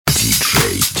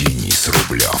диджей Денис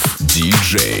Рублев,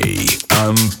 диджей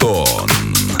Антон.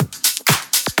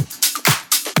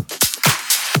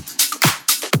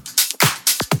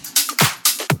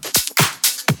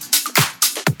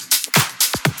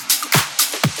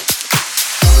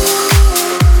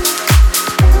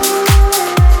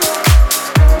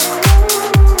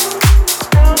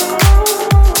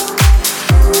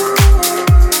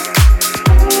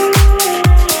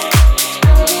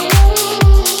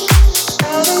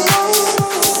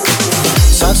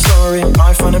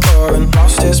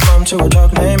 To a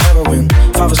drug named heroin.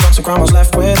 Father's gone, so grandma's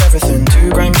left with everything.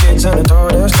 2 grandkids and a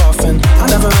daughter's coffin. I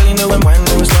never really knew him when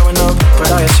he was growing up, but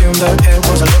I assumed that it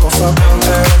was a little fuck my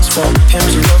parents' fault. Him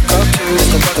to look up to is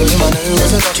the brother whom I knew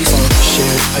was a dodgy fault.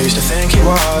 Shit, I used to think he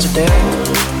was a dick,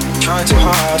 tried too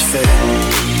hard to fit,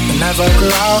 but never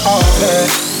grew out of it.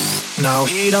 Now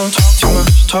he don't talk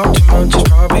too much, he's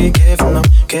probably giving up.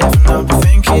 I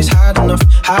think he's had enough,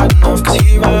 cause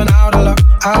he ran out of luck.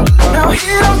 Now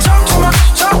he don't talk too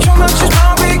much, he's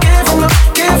probably giving up.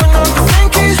 I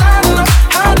think he's had enough,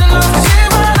 cause he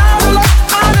ran out of luck.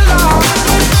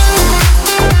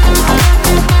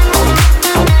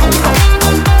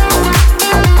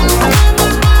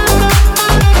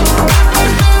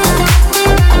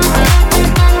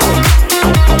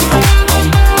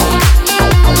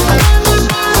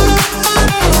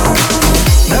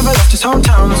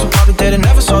 Hometown, that's what probably did it.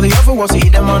 Never saw the other world, so he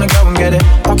didn't wanna go and get it.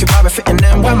 Occupied by fitting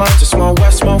in where minds are small. Where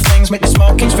small things make the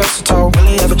small kings versatile. Will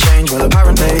he ever change? Well,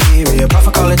 apparently he applied for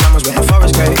college and was waiting for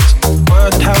his grades.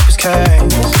 Word that help his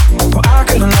case, well, I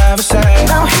couldn't ever say.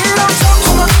 Now he don't talk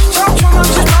too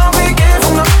much, he's probably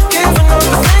giving up.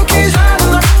 I think he's had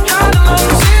enough,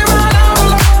 cause he ran out of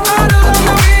luck.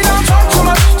 Now he don't talk too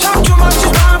much,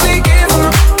 he's probably giving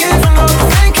up. I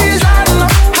think he's had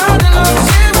enough, cause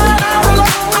he ran out of luck.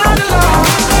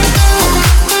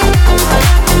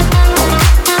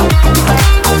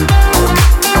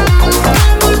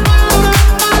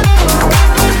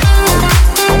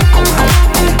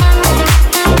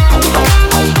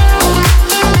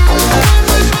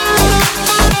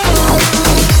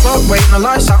 Waiting the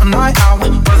lights out, a night out.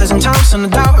 Brothers in town, son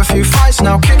of doubt. A few fights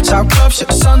now, kicked out clubs. Shit,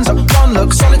 the sun's up. One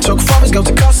look, all it took for his girl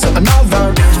to cuss at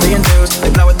another. Dudes being dudes,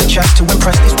 they blow at the chest to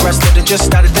impress these breasts that had just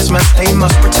started this mess. They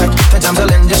must protect the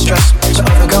damsel in distress. So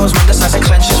other girls, man decides to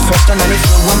clench his fist, and then he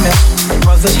threw a miss.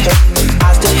 Brothers hit,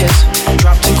 as did his.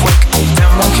 Dropped him quick,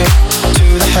 down one kick to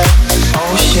the head.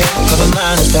 Oh shit, cause the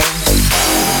man is dead.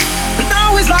 And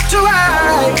now he's locked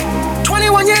away,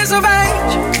 21 years of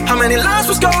age. How many lives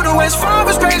will go to his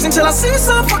father's graves until I see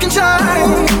some fucking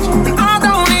change? And I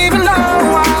don't even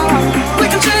know why we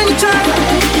continue to.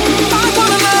 I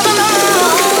wanna never know.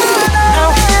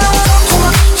 Now he don't talk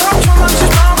too much, he's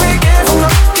probably giving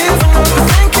up. I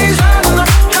think he's had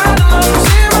enough, cause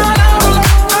he ran out of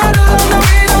luck. Now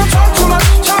he don't talk too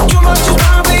much, he's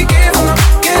probably giving up.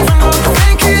 I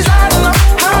think he's had enough,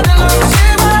 cause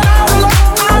he ran out of luck.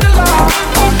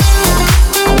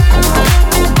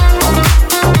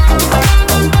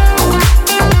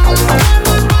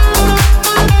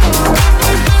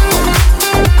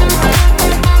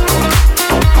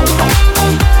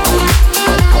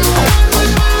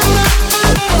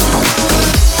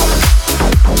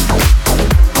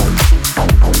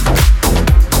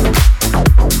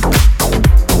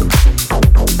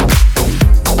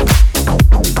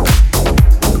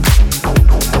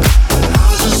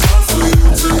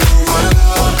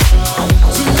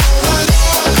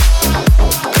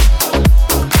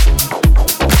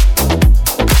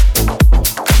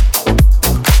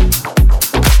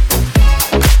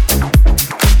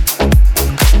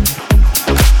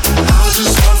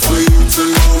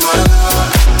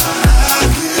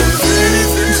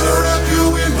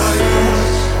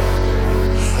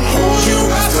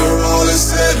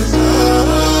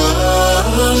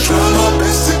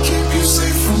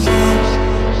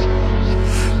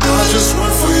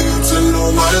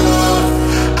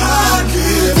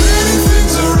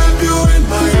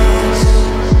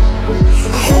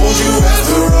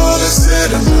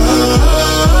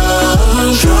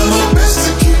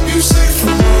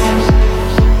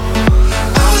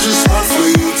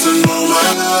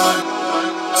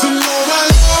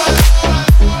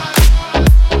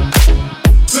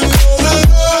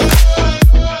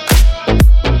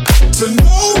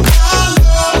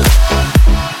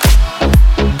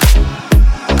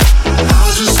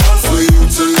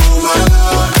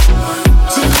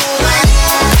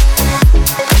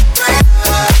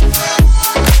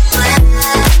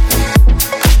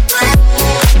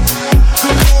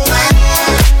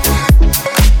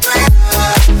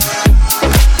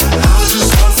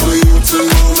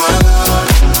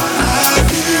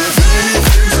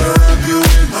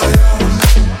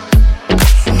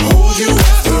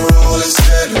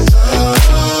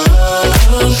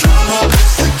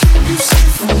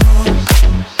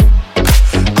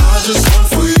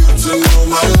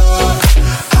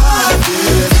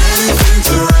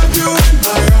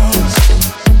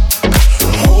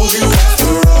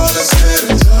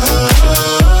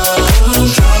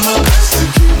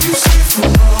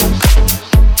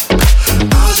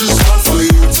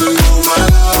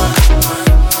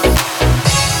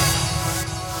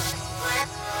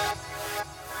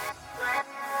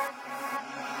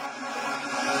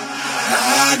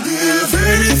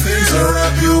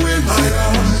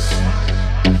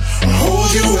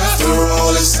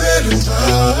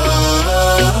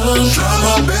 Try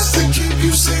my best to keep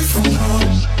you safe from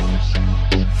harm.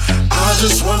 I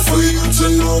just want for you to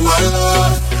know my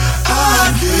love.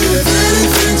 I'd give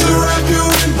anything to wrap you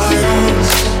in my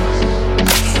arms,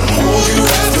 hold you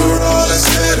after all is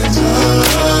said and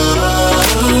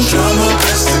done. Try my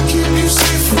best to keep you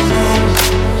safe from harm.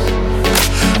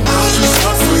 I just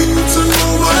want for you to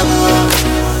know my love,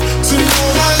 to know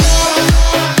my love,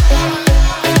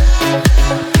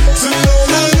 to know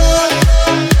my love,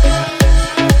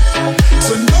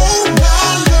 to know my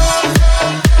love,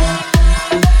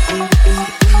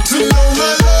 to know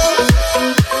my love,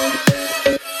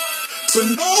 to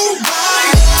know my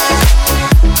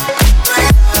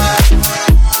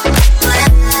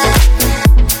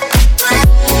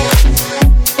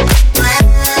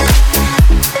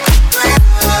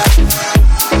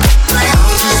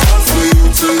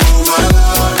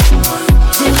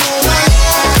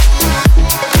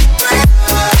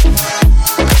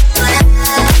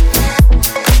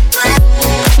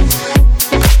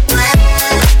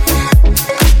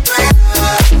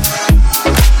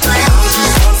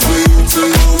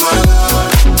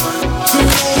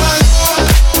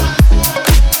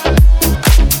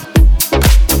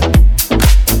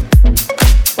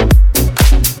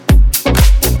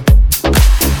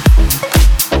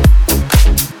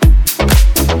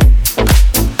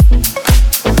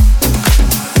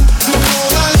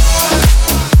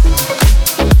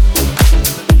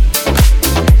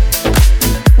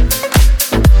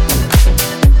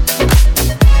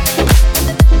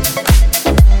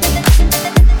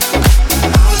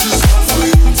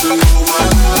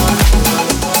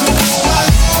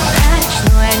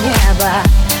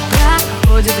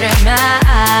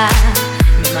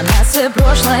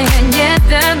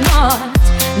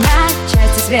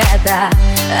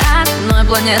одной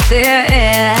планеты.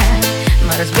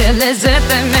 Мы разбились,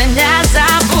 это меня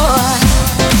забудь.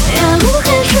 Я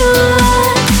ухожу,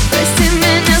 прости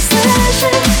меня,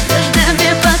 слышишь, дождями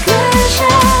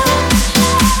покрашен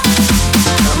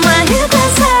мои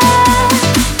глаза,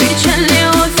 печаль не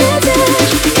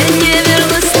увидишь, я не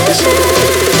вернусь, слышишь.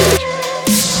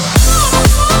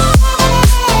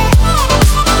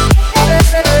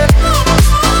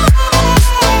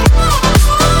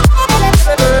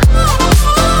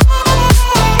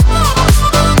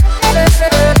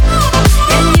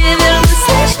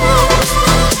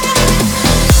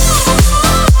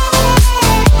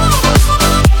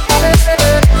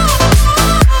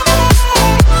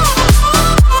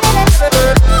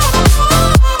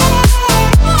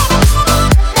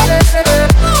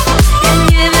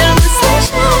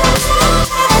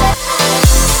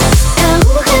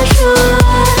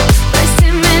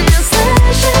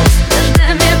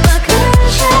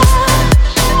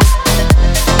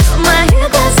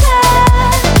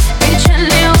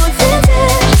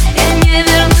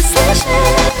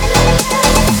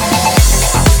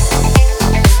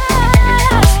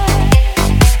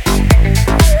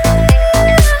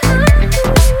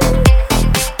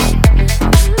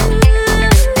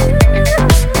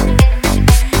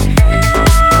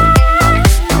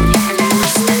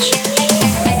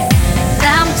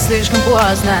 Слишком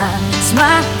поздно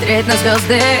смотреть на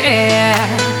звезды.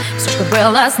 Все, что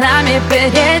было с нами,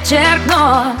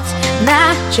 перечеркнуть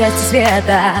на части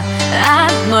света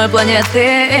одной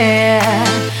планеты.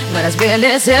 Мы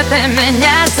разбились, это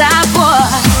меня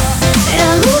забудь. Я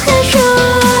ухожу,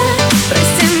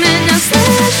 прости меня,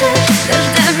 слышишь,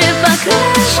 дождями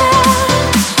покрашен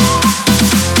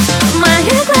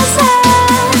мои глаза,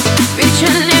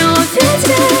 печаль не увидишь,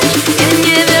 я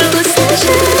не вернусь,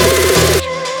 слышишь.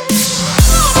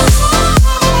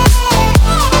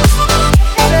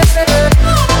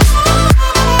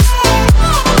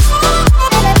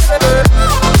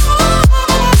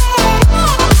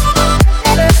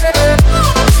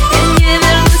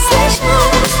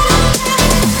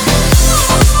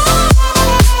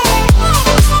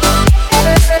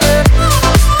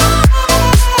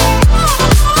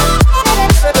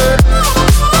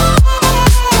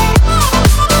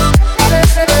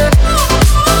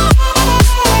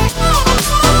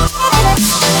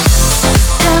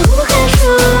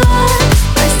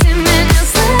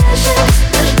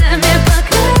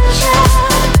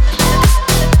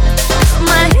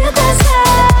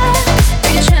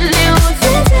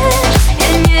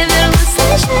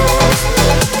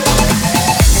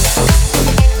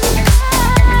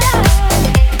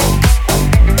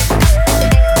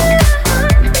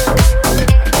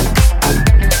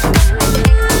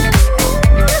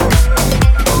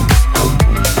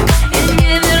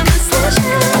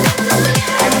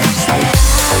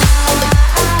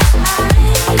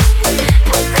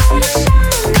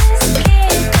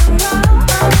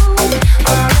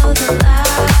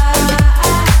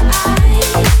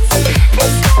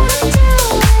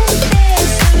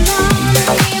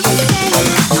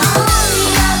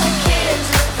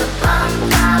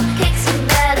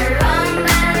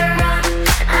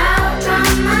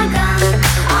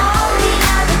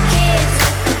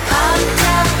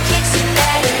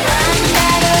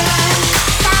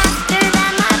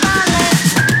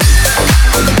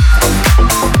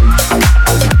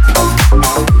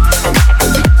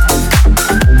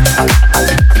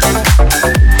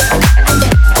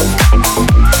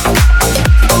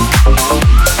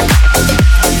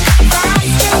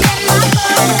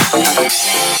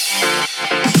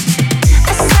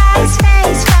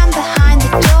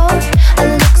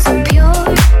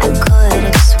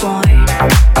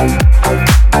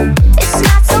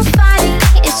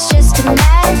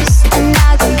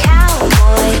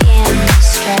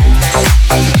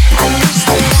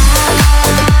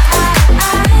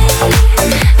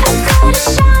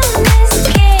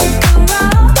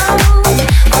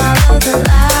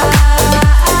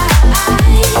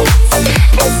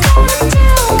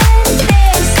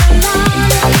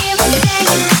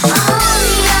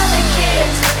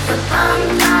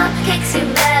 kicks, you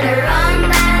better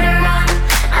run,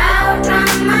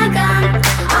 outrun my gun.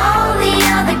 All the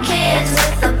other kids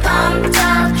with the pumped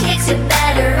up kicks, you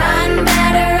better run,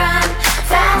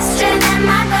 faster than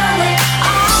my bullet.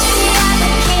 All the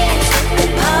other kids with the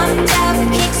pumped up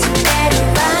kicks, you better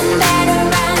run,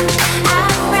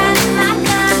 outrun my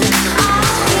gun.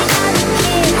 All the other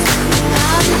kids with the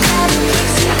pumped up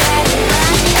kicks, you better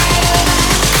run,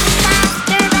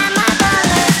 faster than my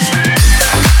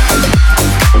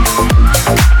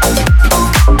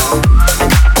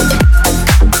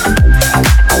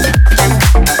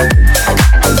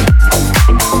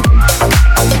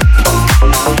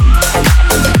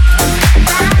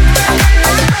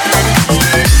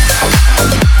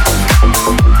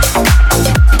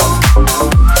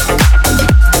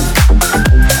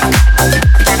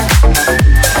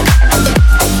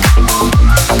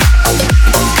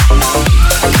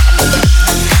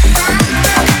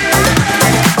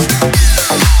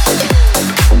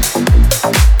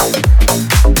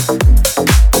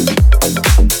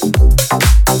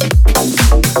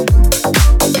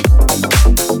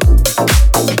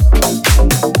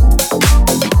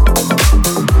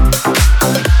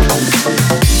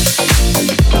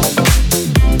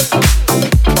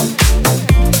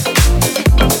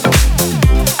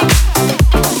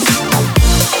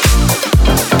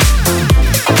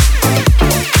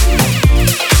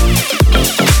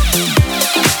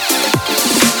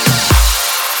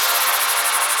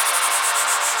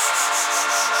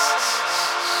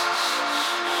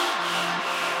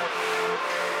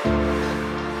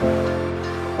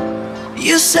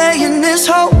You're saying it's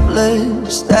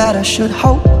hopeless, that I should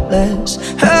hope less.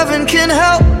 Heaven can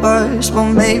help us,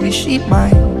 but maybe she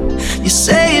might. You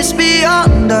say it's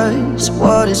beyond us,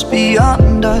 what is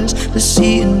beyond us? Let's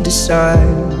see and decide.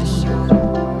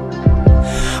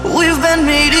 We've been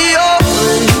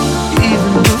mediocre,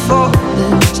 even before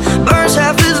this. Burns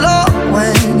half as long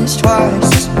when it's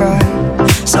twice as bright.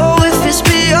 So if it's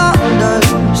beyond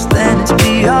us, then it's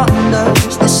beyond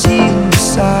us. Let's see and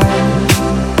decide.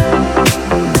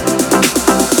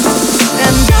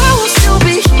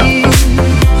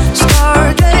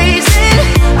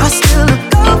 I still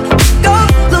look up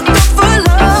for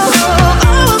love.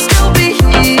 I will still be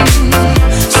here,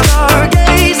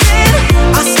 stargazing.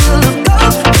 I still look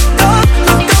up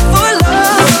for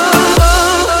love.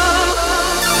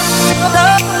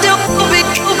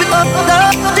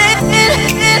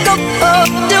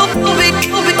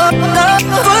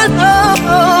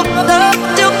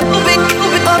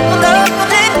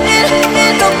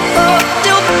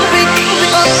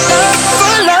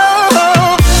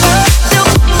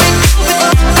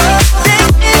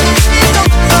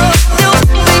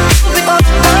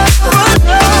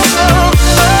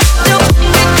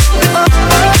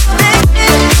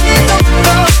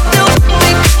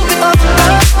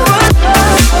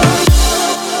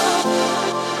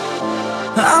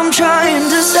 I'm trying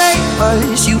to save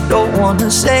us, you don't wanna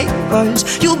save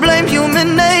us. You blame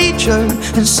human nature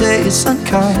and say it's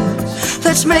unkind.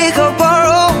 Let's make up our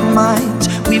own minds,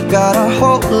 we've got our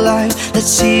whole life. Let's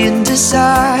see and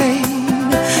decide.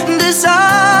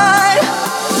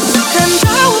 And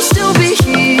I will still be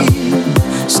here,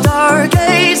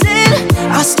 stargazing.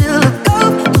 I still look up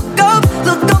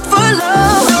for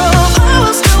love. I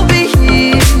will still be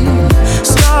here,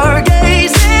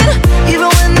 stargazing. Even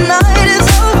when the night is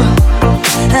over,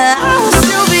 I will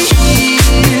still be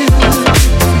here,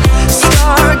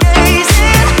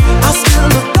 stargazing. I still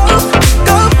look up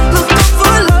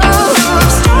for love.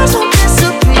 Stars don't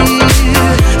disappear,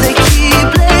 they keep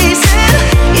blazing.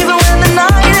 Even when the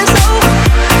night is over,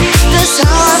 that's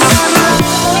how I find love.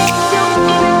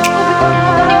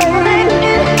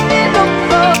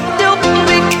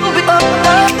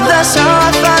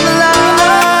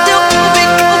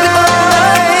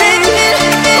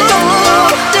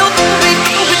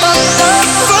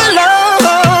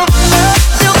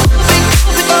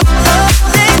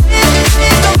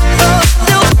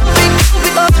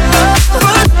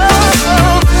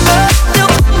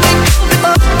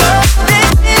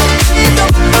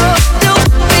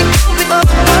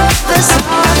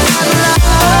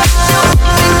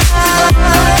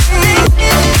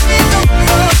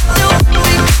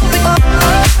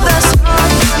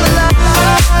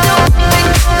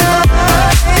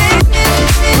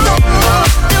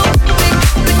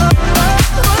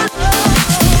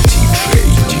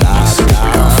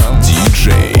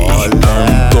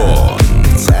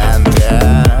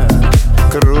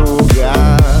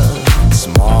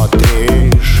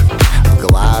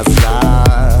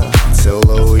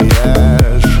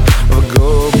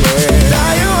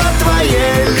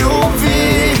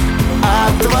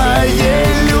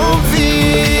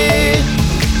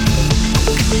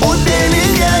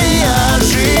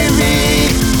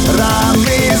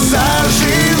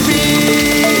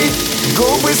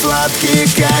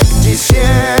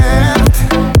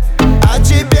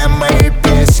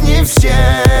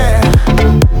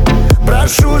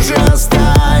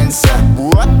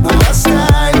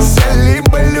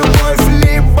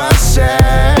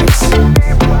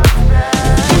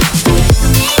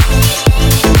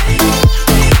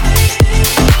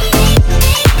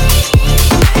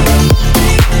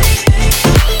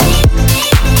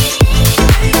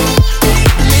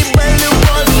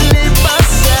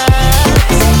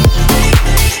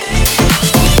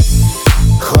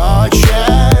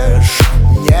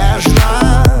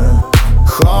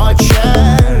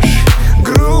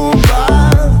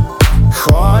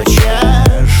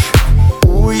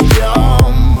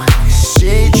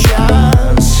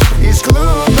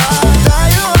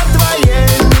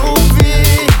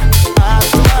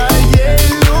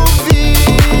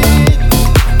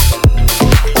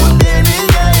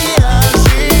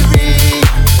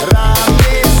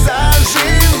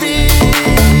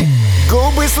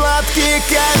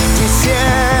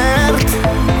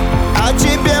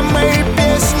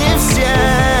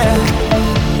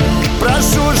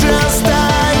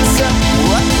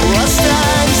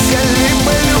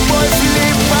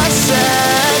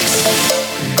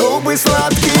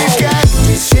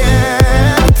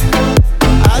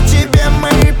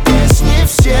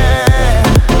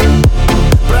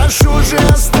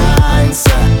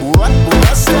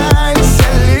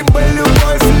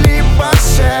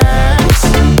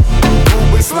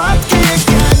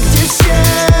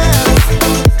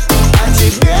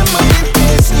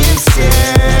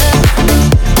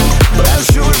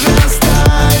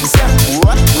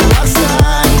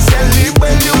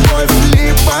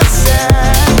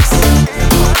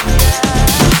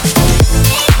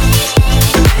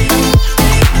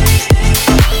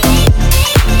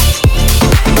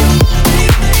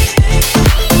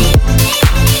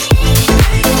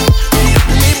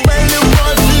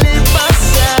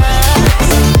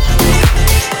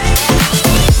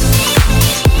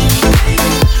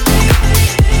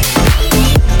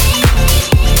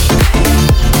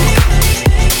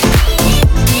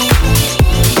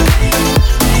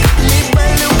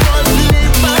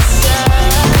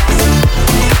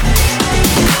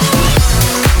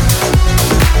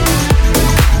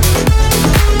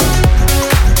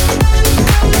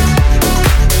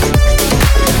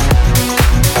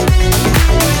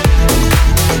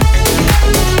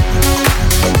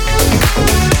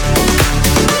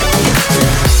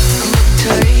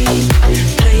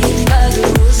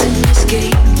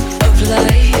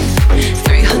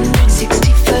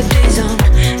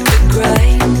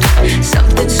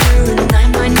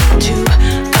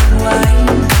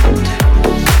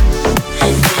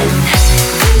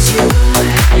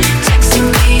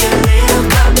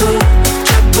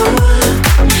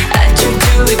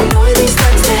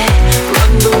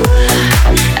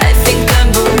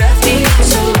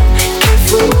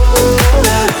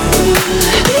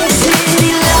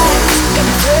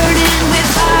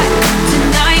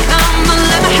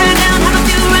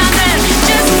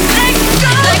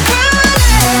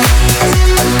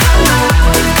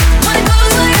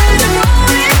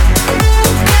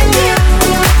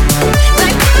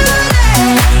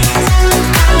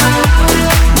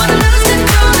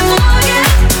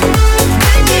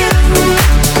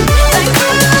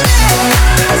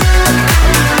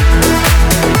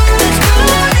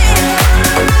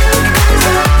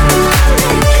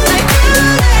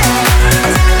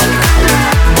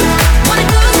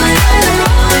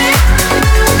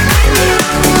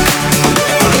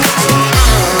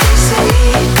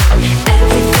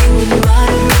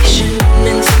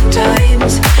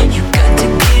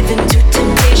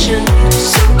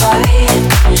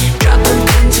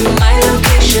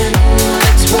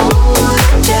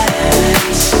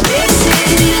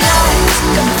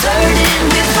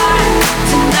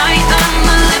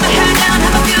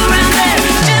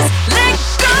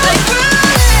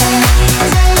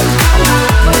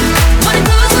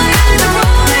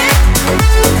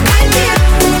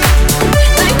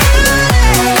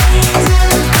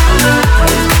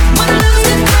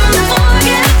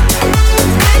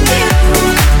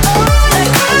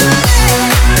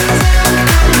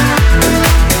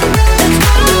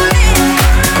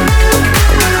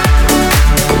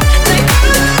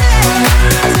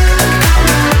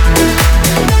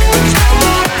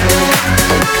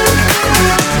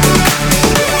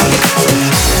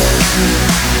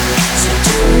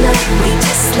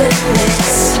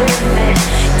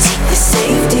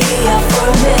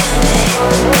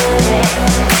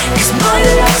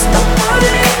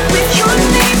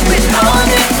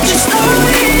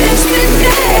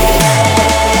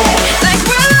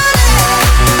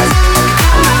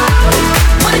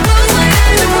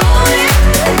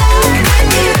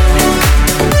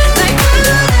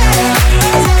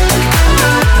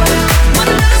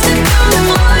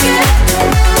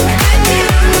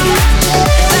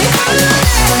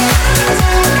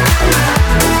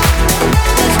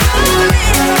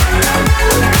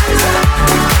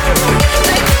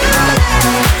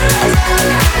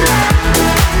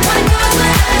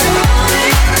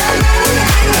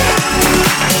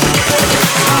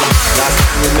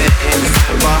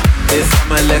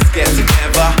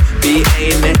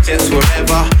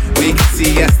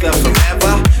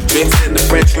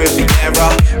 French Riviera.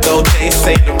 Dolce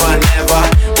say to run never.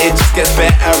 It just gets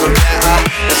better and better.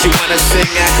 And she wanna sing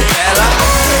a cappella.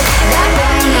 That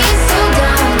boy, he's so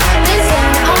dumb. Been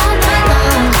staring all night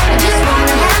long. I just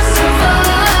wanna have some fun.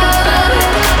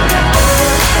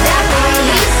 That boy,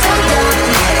 he's so dumb.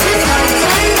 Please don't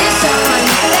turn this on.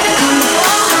 Better come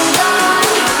before I'm gone.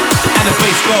 And the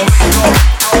bass goes.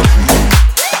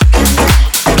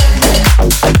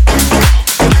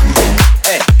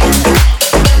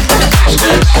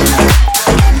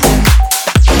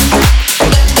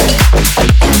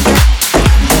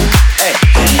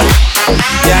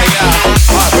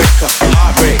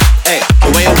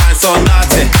 So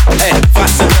naughty, hey,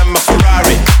 faster than my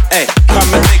Ferrari, hey,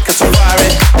 come and take a safari,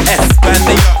 expand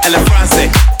the yacht, Elle France, hey,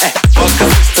 vodka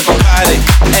switch to Bacardi,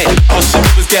 hey, all she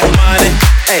do is get money,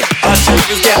 hey, all she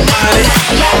do is get money.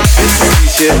 This is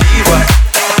Alicia Diva,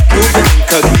 moving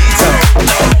incognito,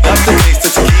 love the taste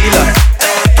of tequila,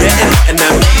 getting hot in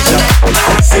amnesia,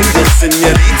 single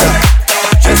señorita,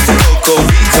 dressed in Coco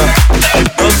Rita,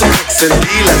 loads of crooks and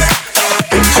dealers,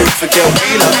 big truth for get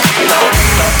realer.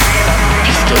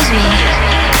 Excuse me.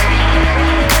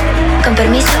 Con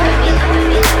permiso.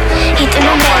 ¿Y tu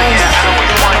nombre es?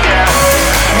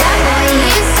 That boy,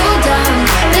 he's so dumb.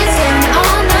 Been staring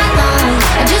all night long.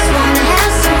 I just wanna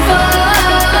have some fun.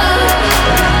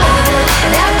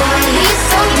 That boy, he's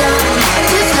so dumb.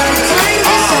 Just gonna turn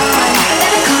this on.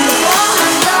 Better come before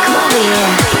I'm gone. Come over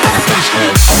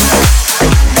here.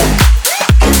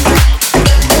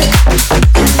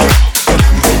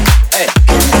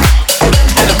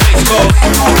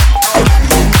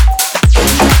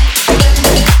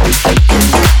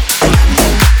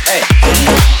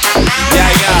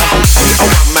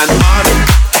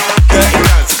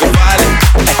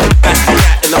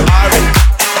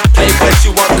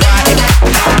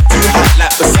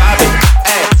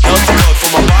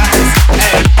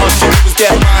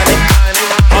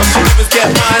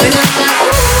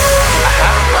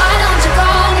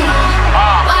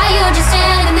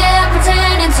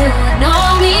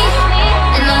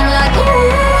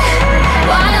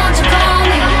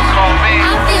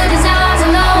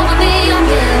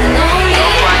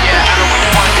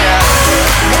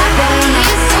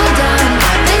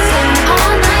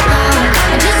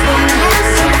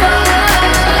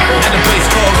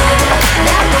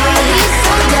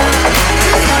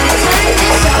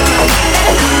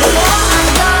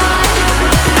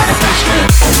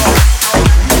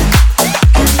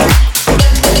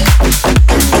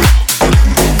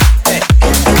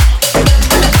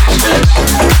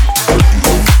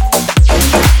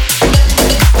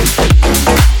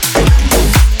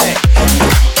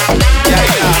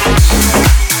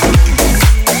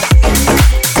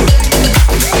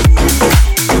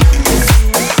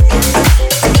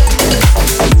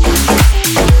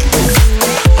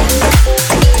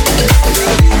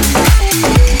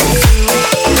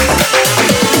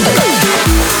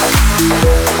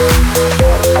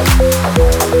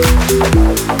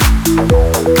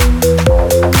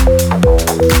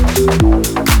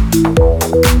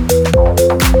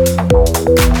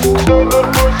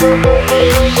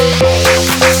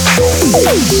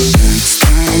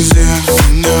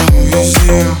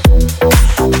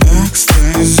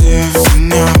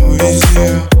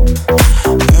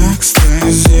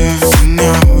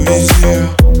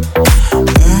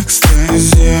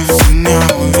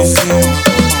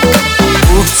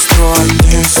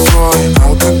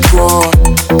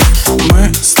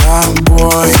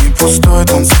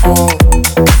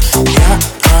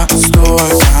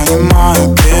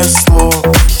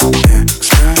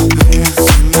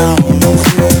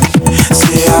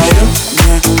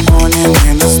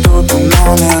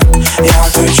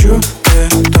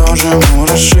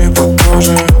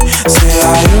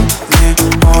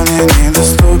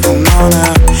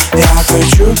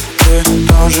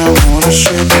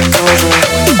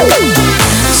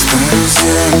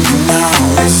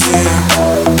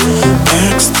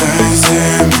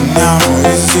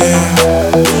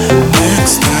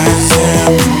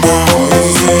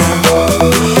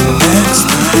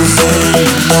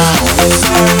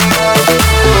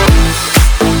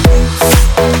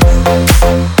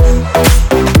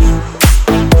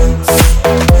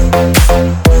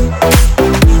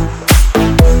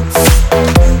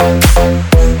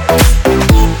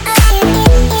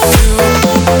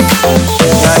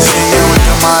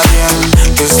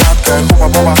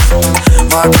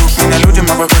 Вокруг меня люди,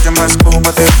 мы выходим из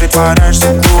клуба. Ты притворяешься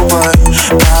глупой.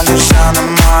 Пялишься на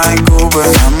мои губы,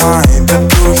 на мои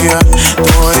татухи.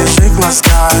 Твой язык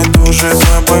ласкает уши.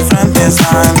 Твой бойфренд не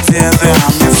знает, где ты, а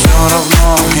мне все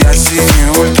равно. Я синий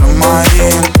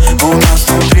ультрамарин. У нас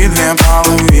внутри две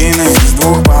половины из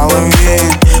двух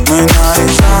половин.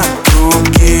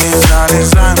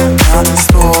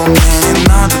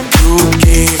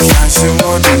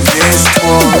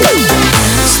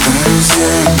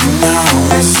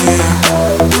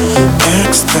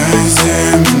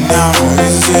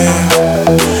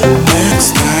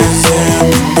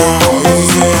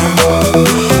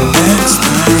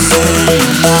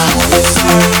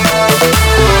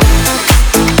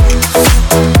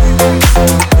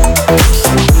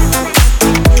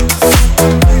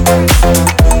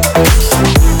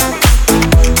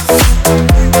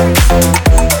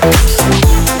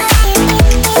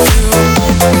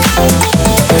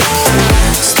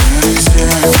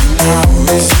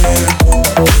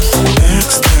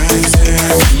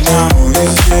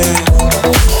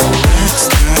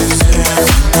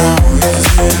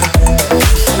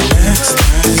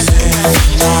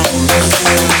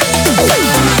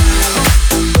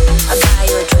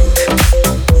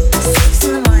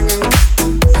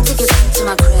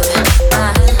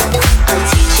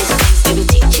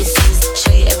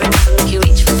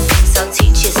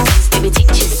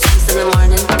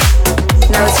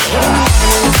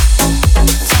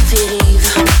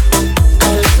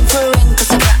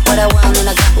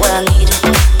 what I need.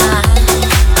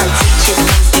 I'll teach you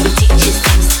things, baby, teach you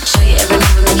things. Show you every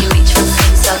move and make you reach for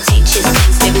things. I'll teach you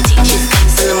things, baby, teach you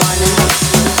things in the morning.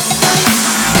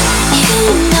 You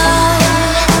know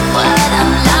what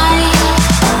I'm like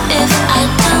if I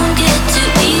don't get to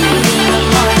eat in the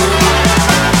morning.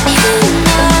 You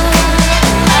know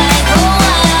I go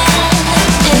wild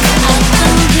if I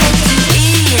don't get to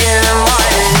eat in the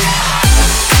morning.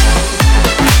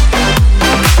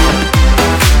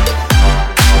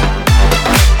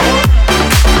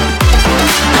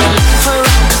 I'm looking for a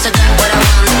ring 'cause I got what I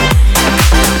want.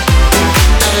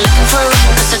 I'm looking for a ring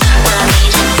 'cause I got what I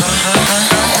need.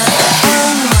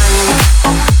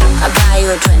 I'll buy you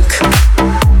a drink.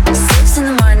 6 in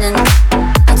the morning,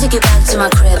 I'll take you back to my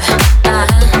crib.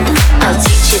 I'll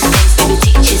teach you things, baby,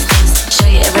 teach you things. Show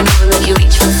you every move and make you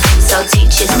reach for things. I'll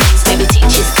teach you things, baby,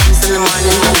 teach you things in the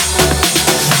morning.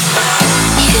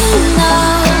 You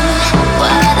know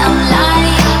what I'm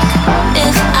like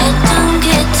if I don't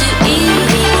get to eat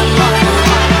in the morning.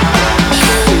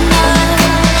 You know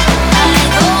I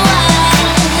go wild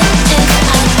if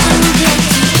I don't get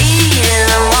to eat in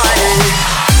the morning.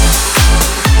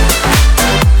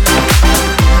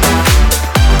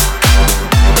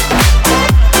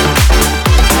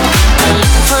 I'm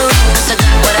looking for a ring 'cause I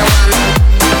got what I want.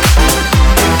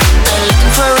 I'm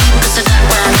looking for a ring 'cause I got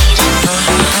what I need.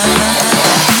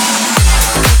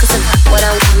 'Cause I got what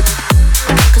I want.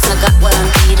 'Cause I got what I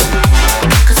need.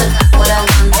 'Cause I got what I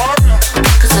want.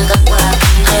 'Cause I got what I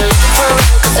need. I'm looking for a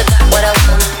ring 'cause I got what I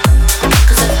want.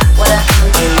 'Cause I got what I want.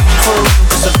 I'm looking for a ring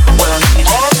 'cause I got what I need.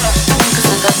 'Cause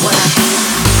I got what I need.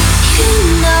 You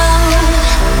know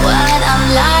what I'm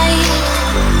like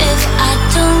if I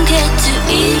don't get to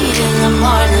eat in the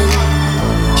morning.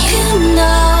 You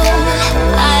know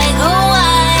I go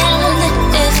wild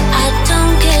if I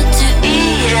don't get to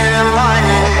eat in the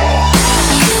morning.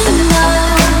 You know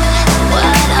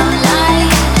what I'm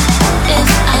like if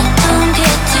I don't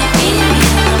get to eat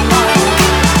in the morning.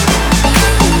 You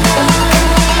know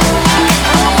I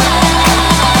go wild.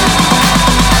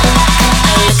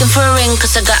 I'm looking for a ring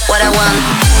 'cause I got what I want.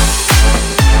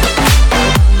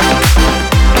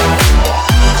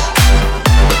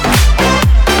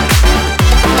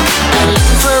 I'm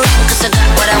looking for a ring 'cause I got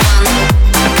what I want.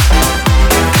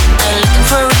 I'm looking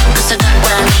for a ring 'cause I got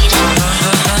what I need.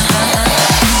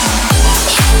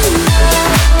 You know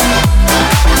what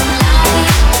I'm like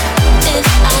if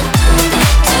I don't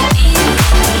get to eat.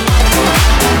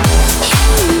 You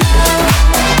know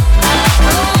I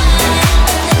go wild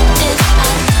if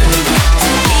I don't get to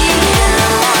eat in the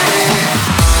morning.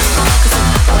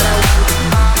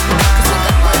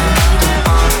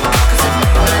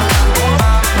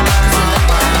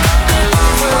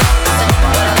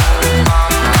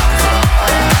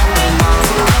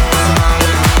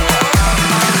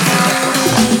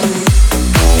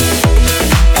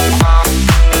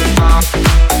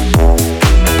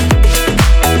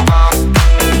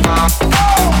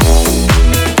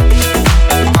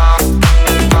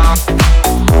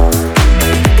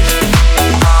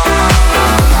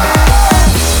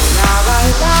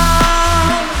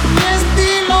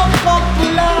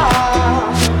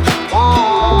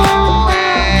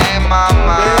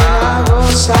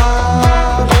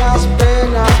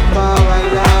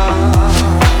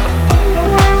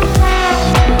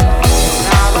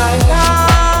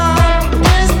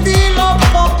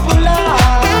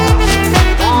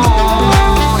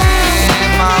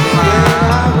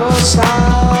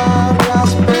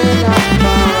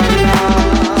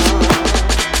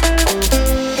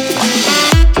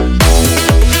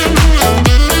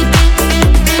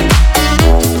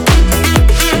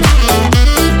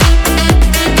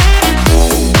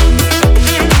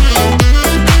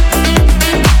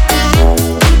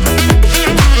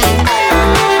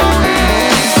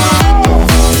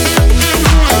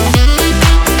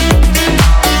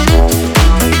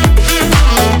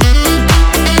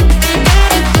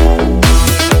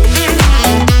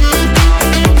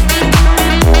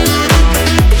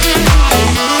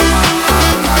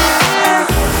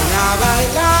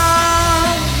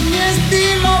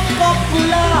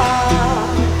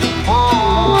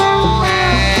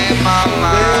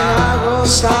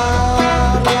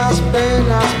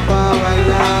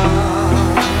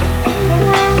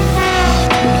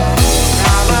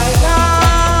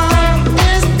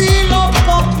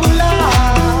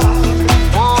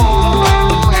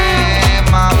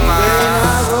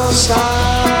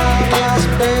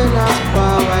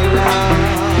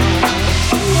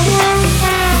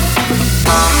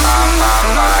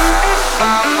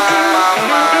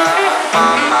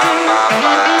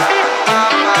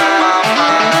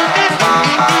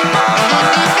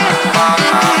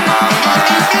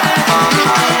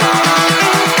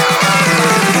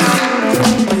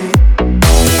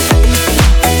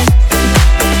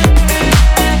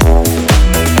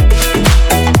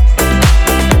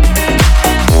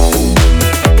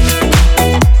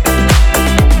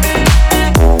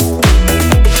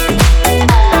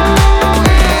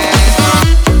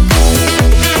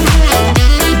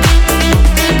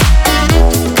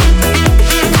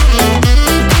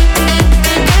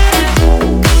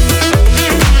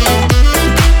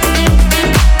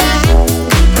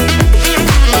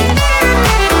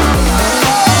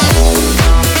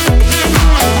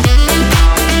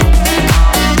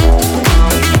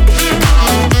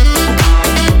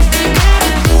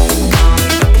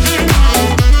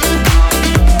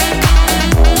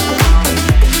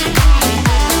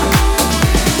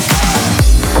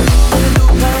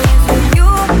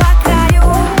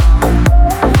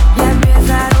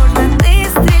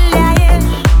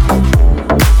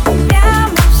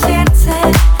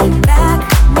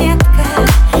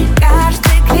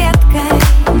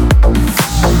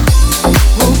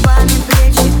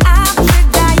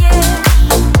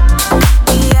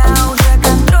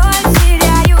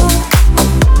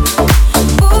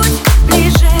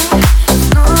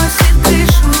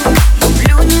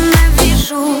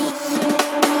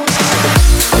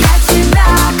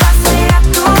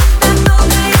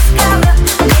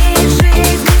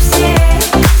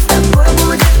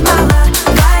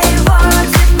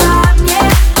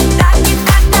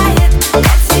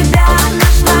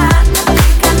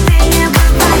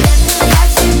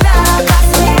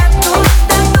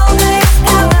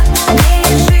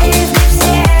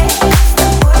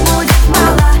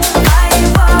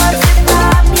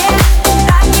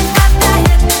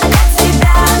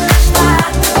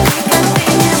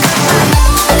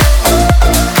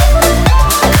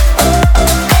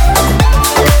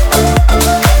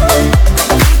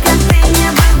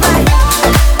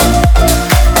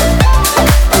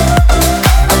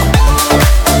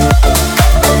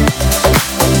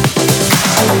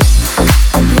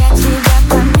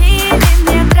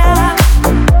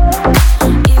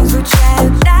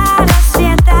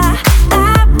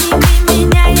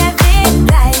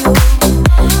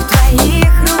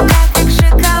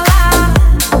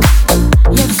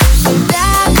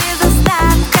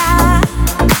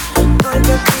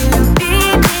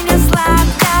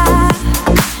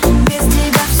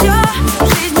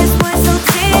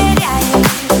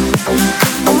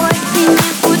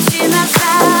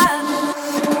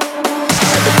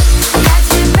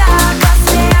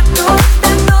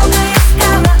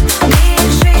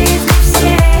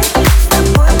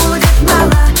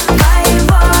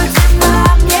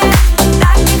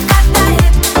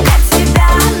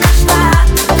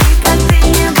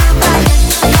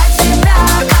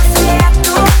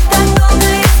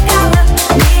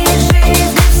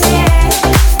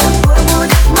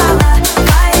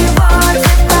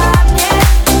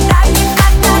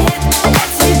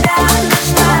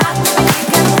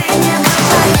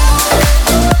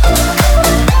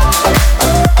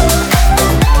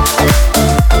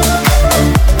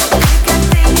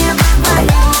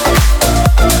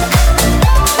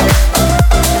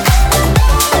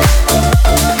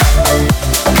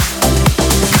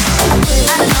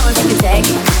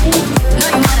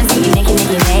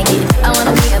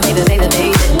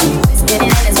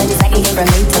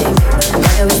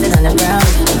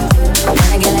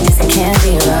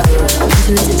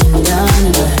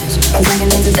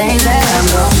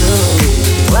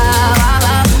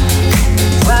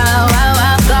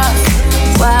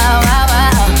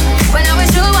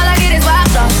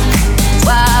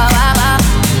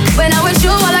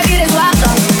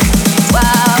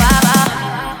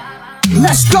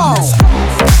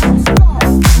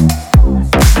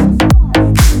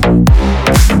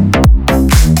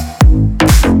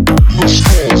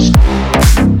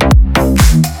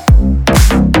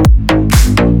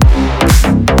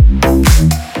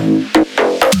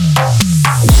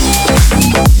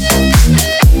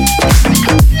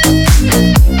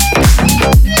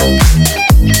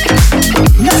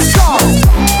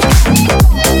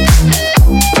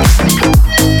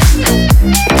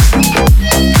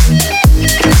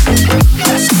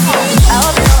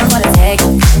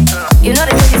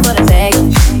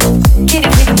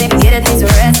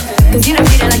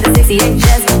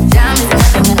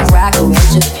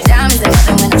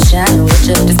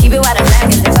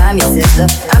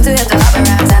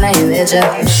 get ya.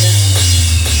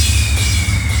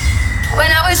 When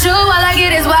I'm with you, all I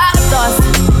get is wild thoughts.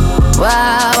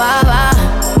 Wow, wow, wow.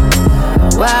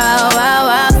 Wow, wow,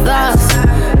 wow thoughts.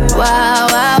 Wow,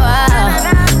 wow,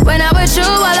 wow. When I'm with you,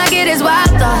 all I get is wild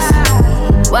thoughts.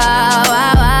 Wow,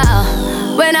 wow,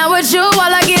 wow. When I'm with you,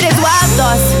 all I get is wild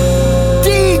thoughts.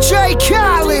 DJ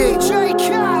Khaled.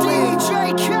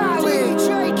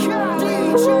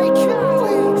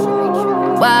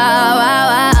 Wow, wow,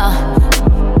 wow.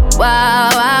 Wow,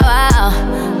 wow,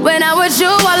 wow. When I'm with you,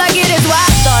 all I get is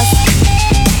wild thoughts.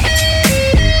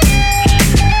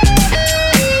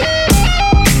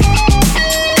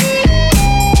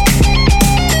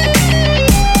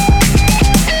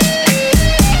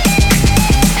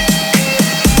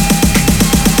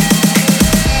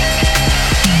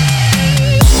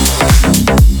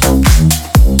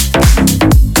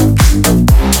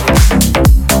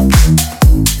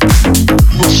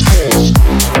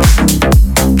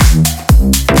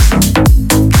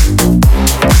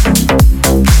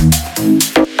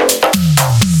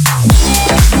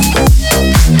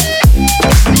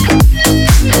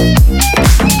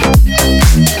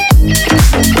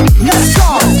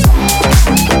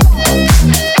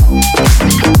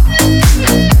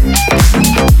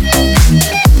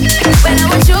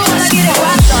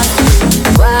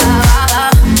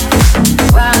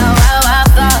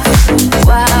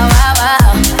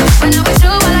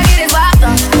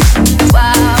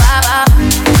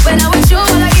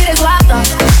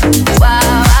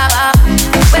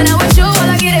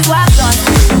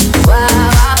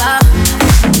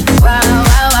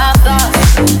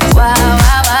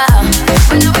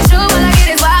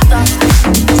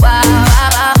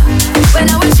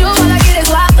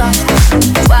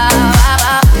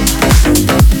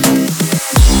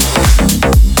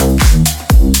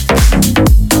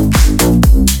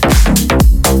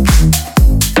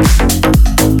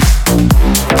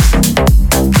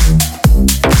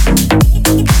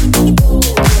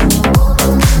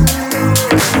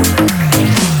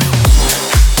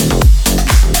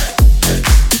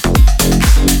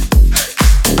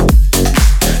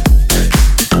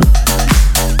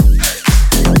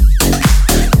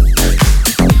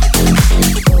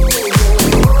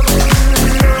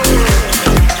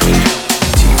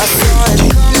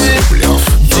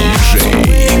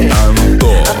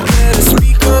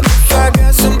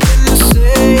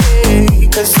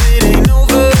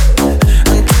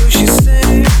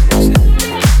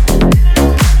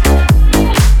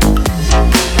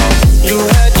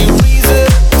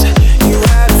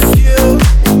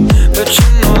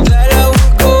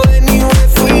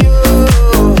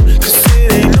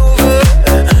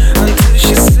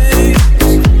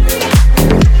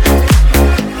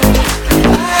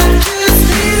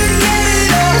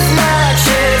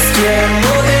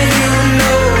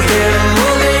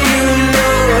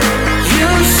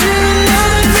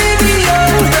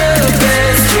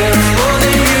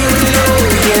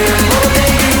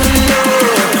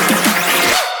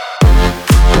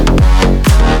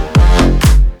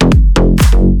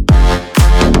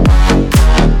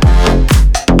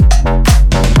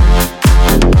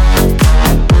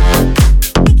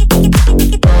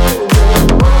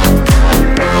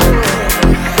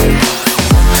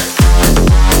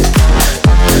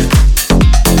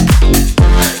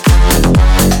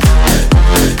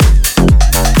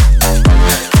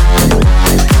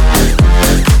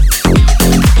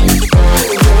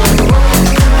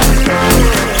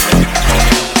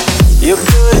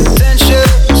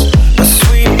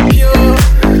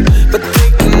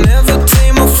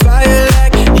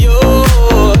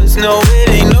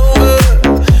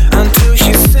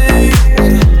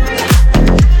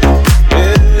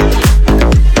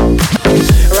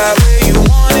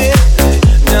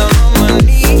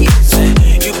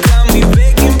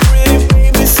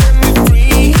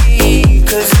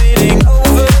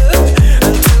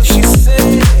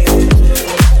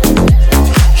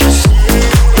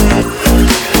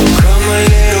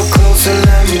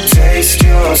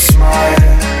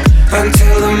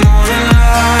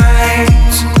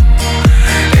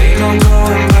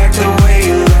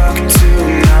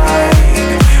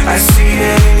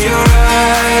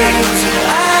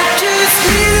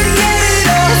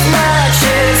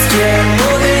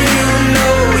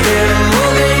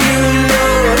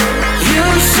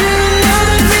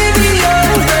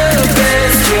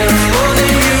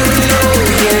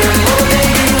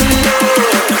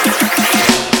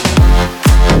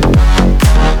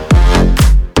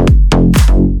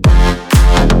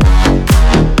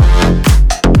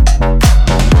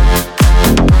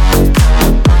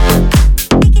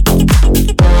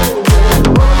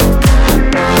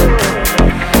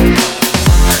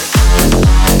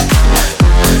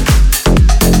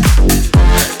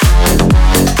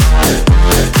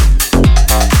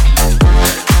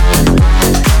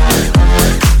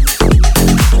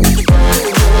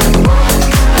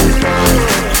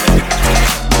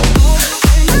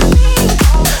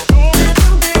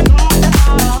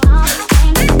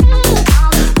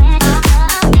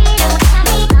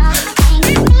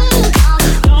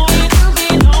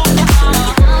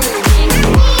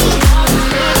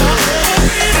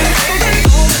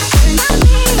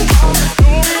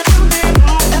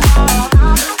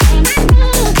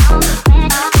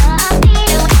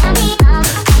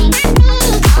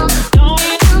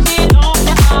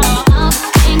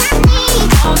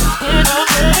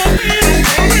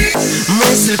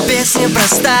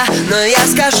 непроста, но я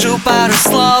скажу пару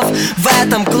слов. В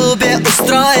этом клубе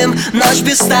устроим ночь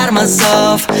без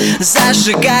тормозов.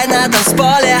 Зажигай на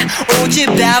танцполе, у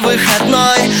тебя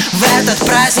выходной. В этот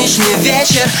праздничный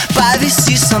вечер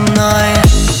повиси со мной.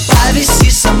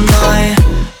 Повиси со мной,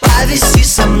 повиси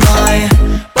со мной,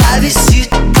 повиси,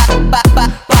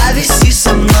 повиси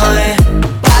со мной,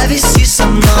 повиси со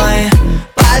мной,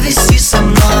 повиси со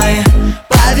мной,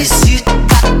 повиси,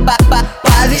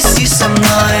 повиси со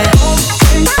мной.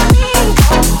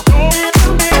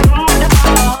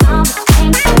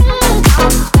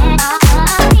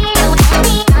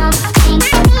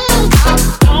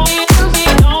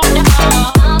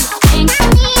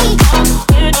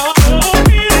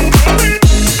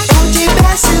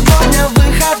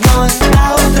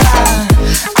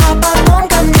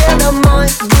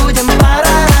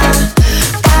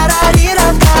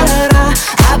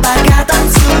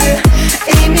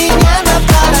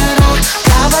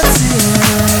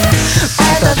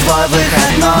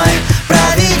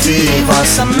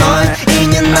 Со мной, и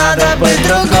не надо быть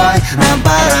другой, нам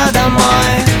пора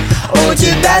домой. У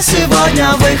тебя сегодня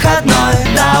выходной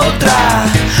до утра.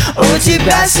 У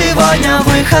тебя сегодня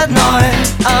выходной.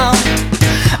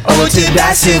 У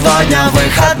тебя сегодня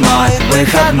выходной,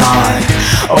 выходной.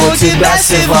 У тебя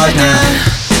сегодня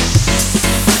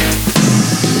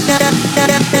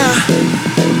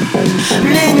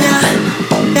меня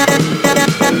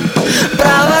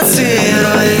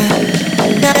провоцируй.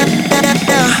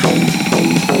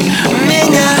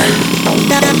 Меня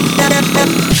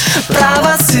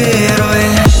провоцируй.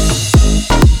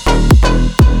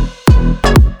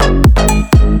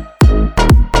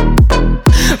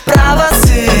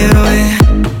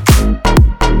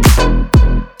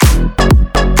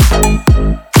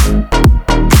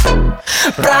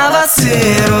 Провоцируй.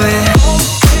 Провоцируй.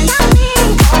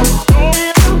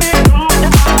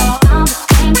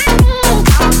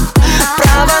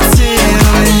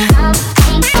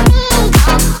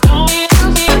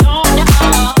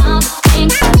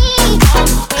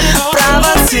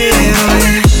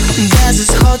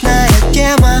 Безысходная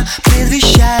тема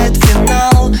предвещает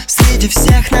финал. Среди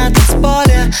всех на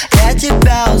танцполе я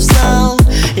тебя узнал.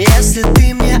 Если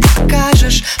ты мне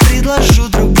откажешь, предложу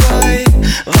другой.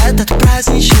 В этот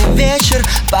праздничный вечер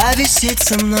повисеть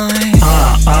со мной.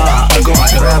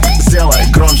 Огонь, рэп, сделай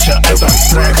громче этот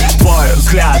трек. Твой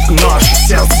взгляд, нож,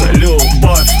 сердце,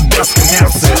 любовь без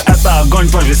коммерции. Это огонь,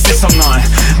 повиси со мной.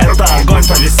 Это огонь,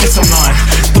 повиси со мной.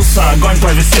 Туса, огонь,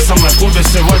 повиси со мной. В клубе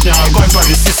сегодня огонь,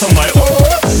 повиси со мной.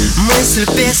 Мысль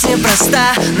песни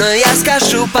проста, но я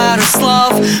скажу пару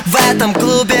слов. В этом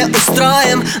клубе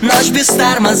устроим ночь без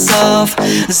тормозов.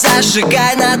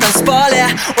 Зажигай на танцполе,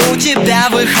 у тебя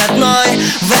выходной.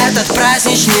 В этот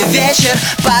праздничный вечер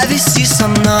повиси со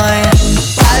мной.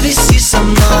 Повиси со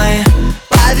мной,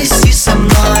 повиси со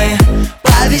мной,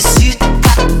 повиси,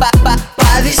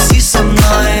 повиси со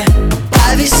мной,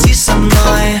 повиси со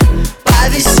мной,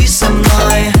 повиси со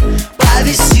мной,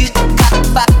 повиси,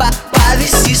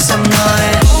 повиси со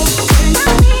мной.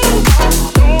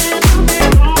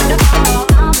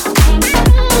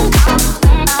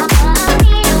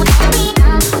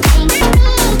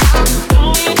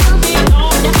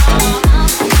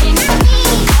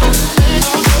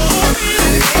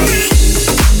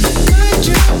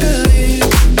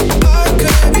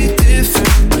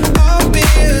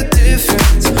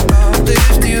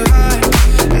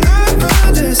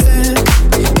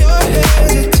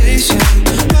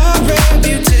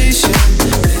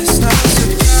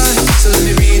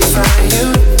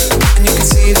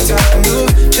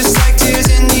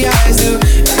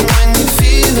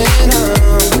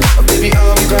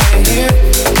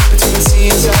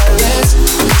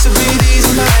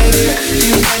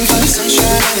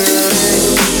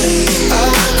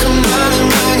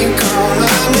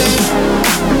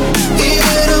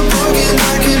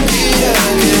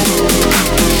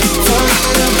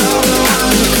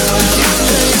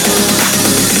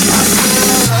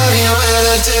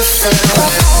 different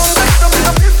way.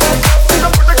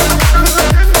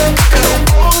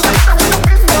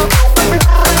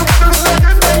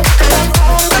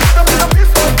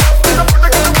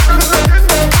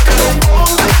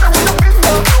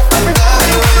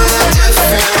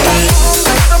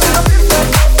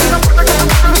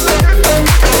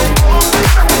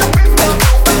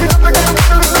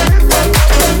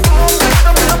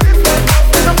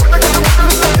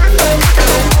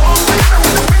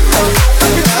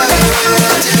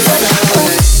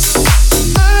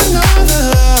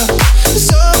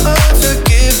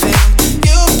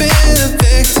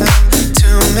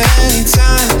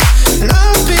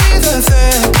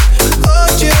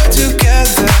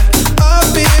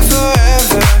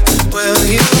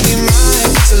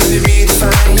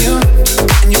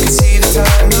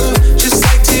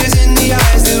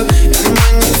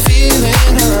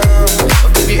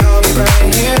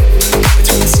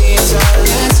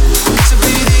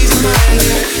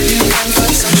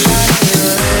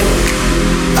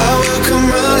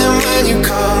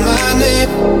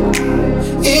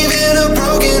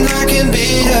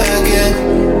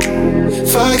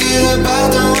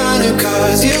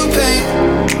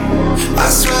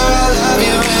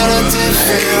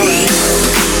 feeling.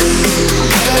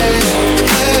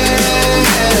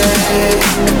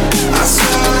 I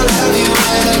swear I love you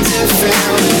in a different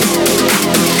way.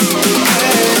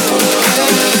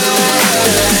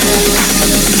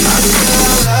 I swear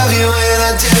I love you in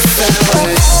a different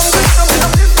way.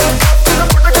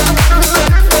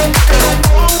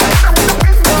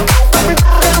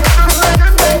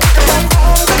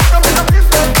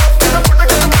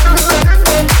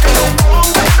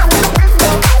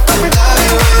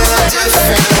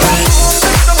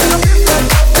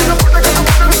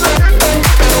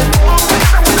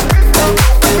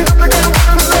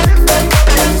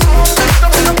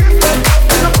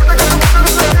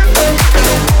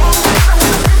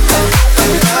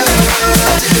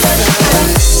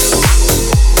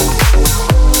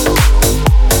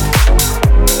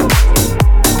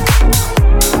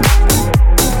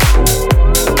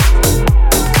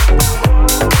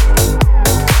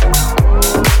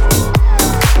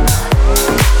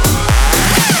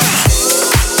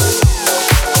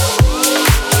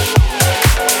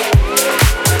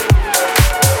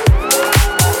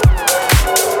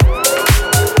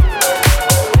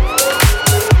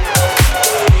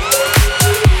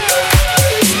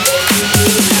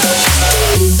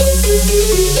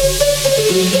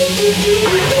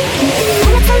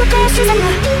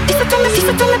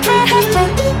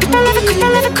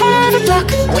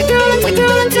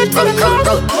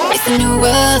 It's a new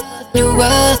world, new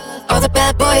world. All the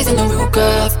bad boys in the root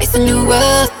girls. It's a new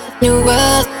world, new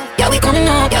world. Yeah, we coming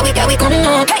up, yeah, we coming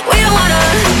up. Hey, we don't wanna,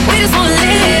 we just wanna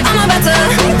live. I'm about to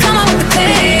come up with the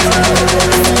tape.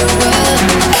 It's a new world,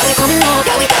 yeah, we coming up,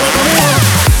 yeah, we coming up.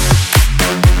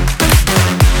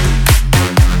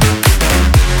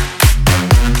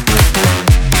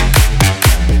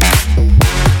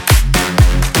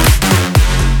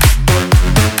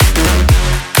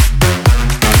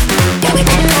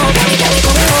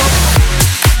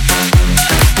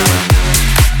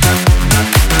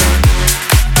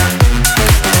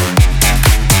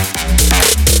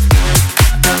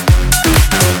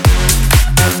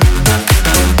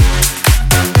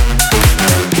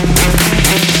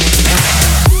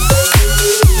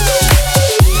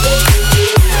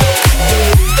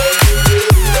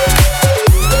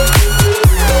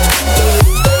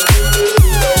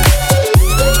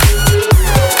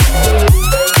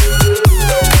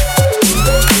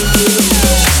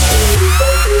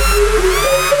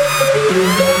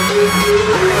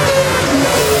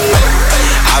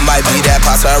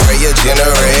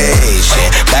 Generation,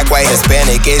 black, white,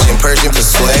 Hispanic, Asian, Persian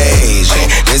persuasion.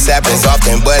 This happens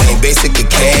often, but ain't basic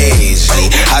occasionally.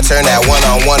 I turn that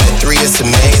 1-on-1 to 3, it's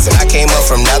amazing. I came up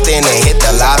from nothing and hit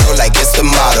the lotto like it's the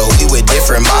motto. We with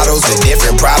different models, with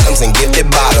different problems and gifted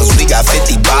bottles. We got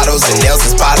 50 bottles and nails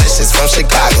is polished, it's from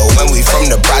Chicago. When we from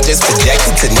the projects,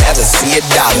 projected to never see a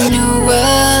dollar. New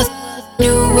world,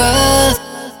 new world.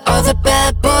 All the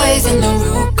bad boys and the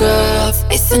rude girls.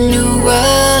 It's a new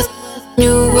world,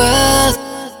 new world.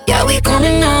 Yeah, we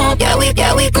coming up, yeah, we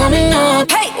coming up.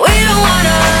 Hey, we don't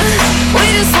wanna, we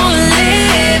just wanna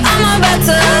live. I'm about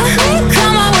to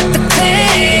come up with the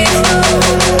tape.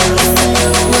 It's a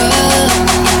new world.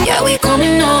 Yeah, we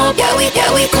coming up, yeah, we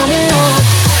coming up.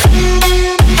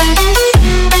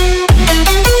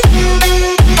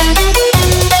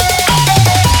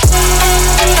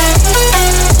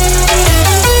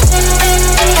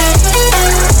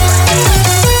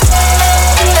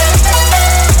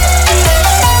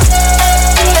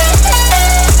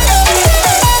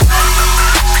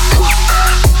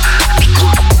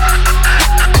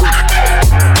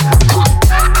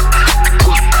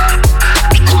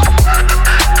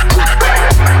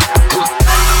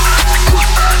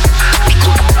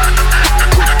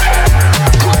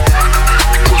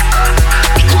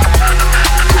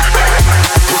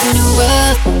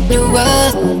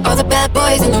 All the bad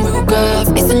boys and the rude girls.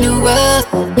 It's a new world,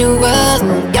 new world.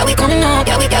 Yeah, we coming up,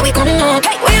 yeah, we coming up.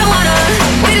 Hey, we don't wanna,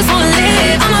 we just wanna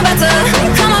live. I'm about to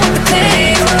come up with the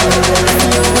tape. It's a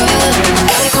new world,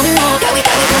 yeah, we coming up, yeah, we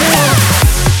coming up.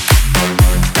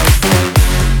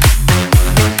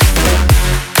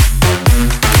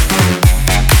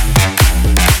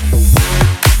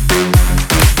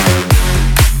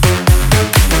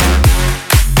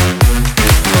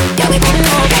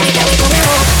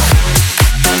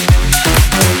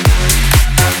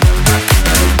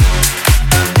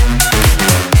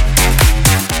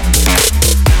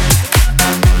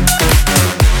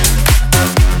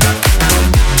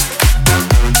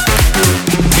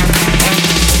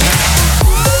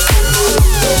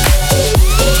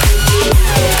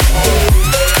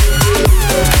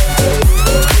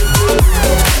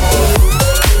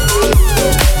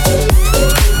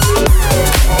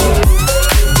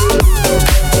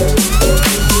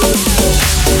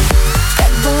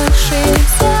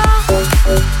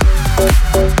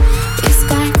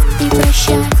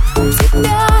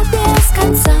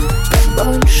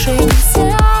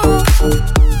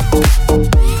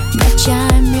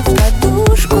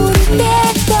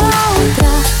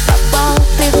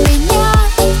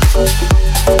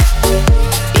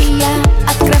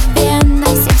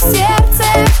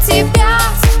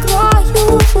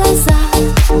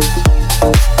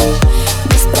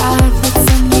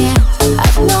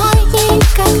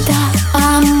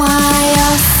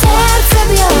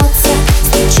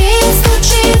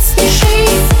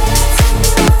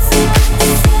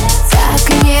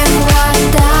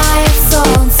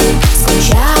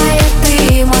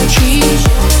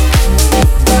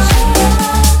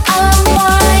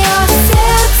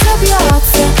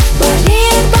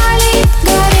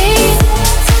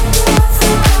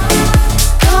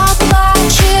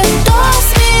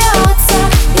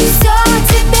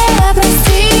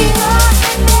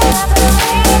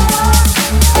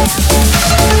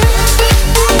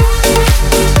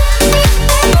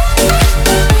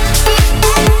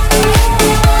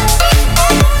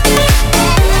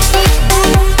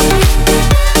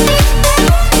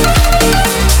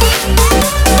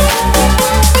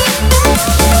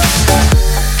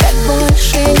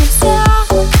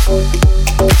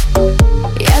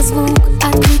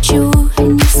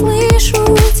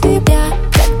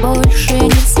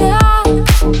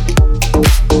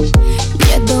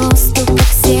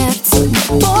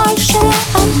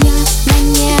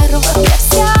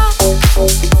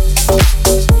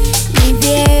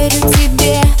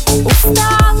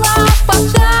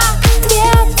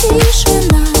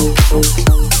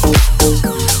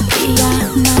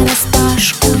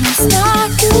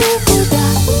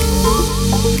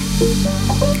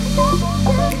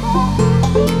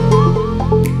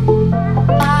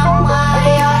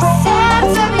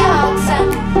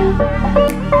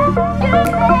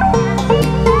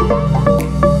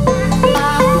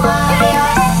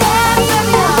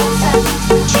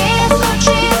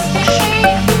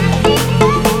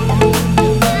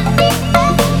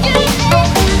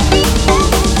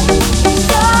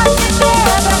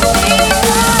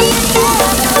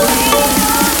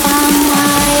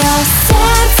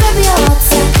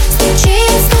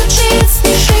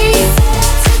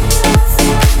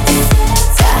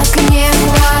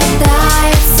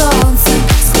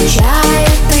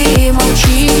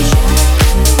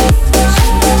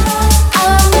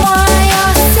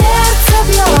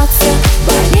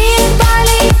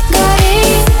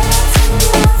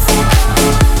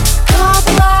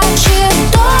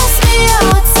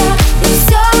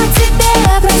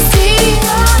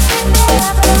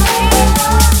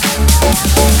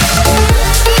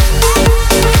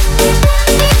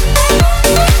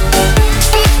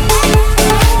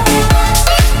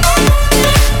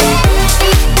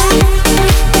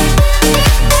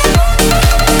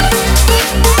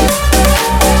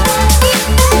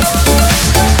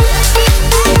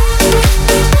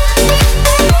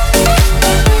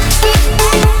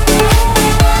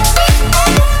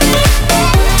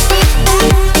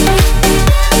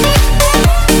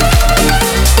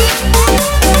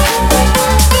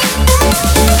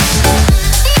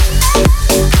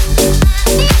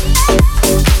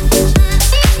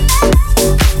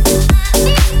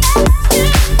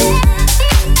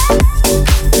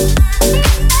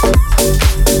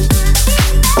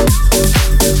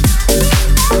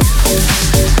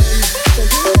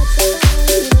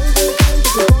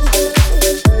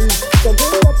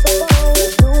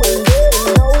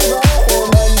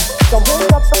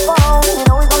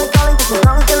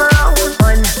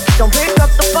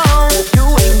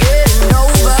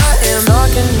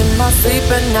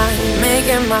 night,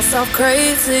 making myself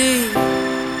crazy.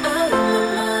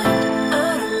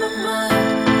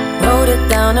 Wrote it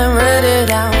down and read it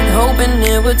out, hoping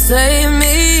it would save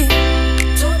me.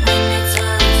 Too many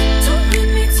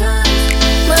times.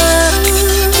 But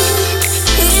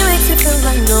he makes it feel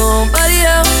like nobody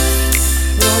else.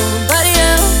 But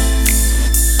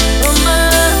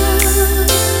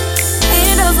he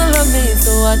doesn't love me,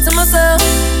 so I tell myself.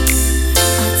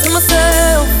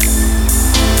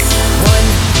 One,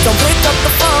 don't pick up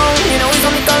the phone, you know he's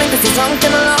only calling 'cause he's drunk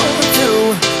and alone. Two,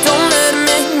 don't let him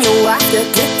in, you have to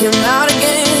kick him out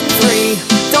again. Three,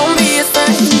 don't be his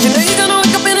friend, you know you're gonna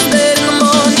wake up in his bed in the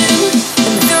morning.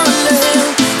 And if you're under him,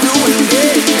 you ain't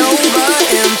getting over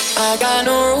him. I got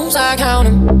no rules, I count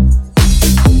him.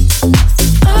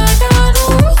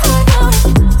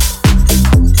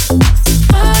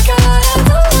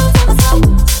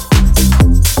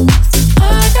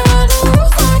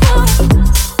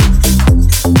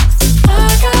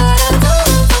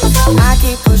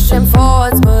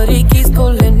 But he keeps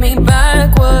pulling me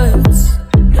backwards.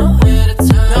 Nowhere to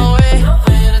turn.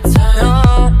 No.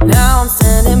 Now I'm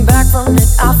standing back from it.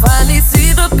 I finally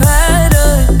see the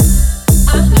pattern.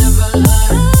 I never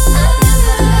lied.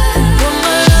 But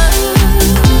my love,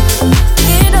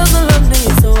 he doesn't love me,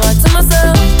 so I tell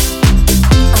myself,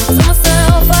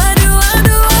 I do.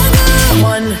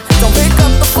 One, don't pick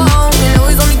up the phone, you know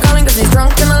he's only calling 'cause he's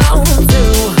drunk and alone.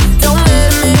 Two, don't let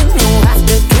him in, you have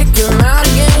to kick him out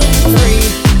again. Three,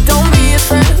 don't be his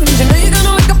friend, you know you're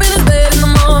gonna wake up in his bed in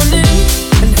the morning.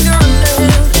 And if you're under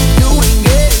him, you ain't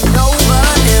getting over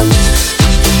him.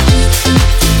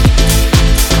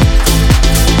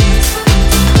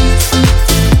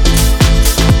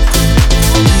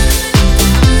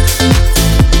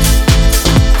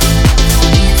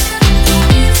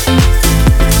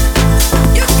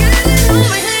 You're getting over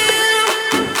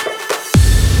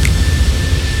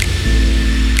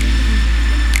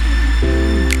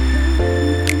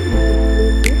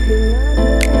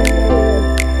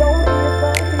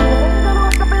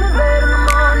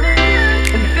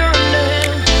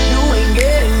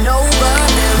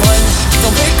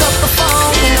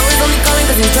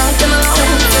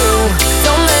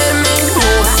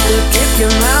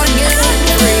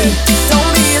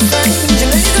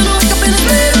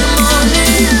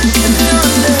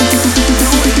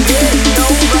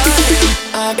him.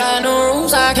 I got no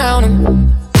rules, I count 'em.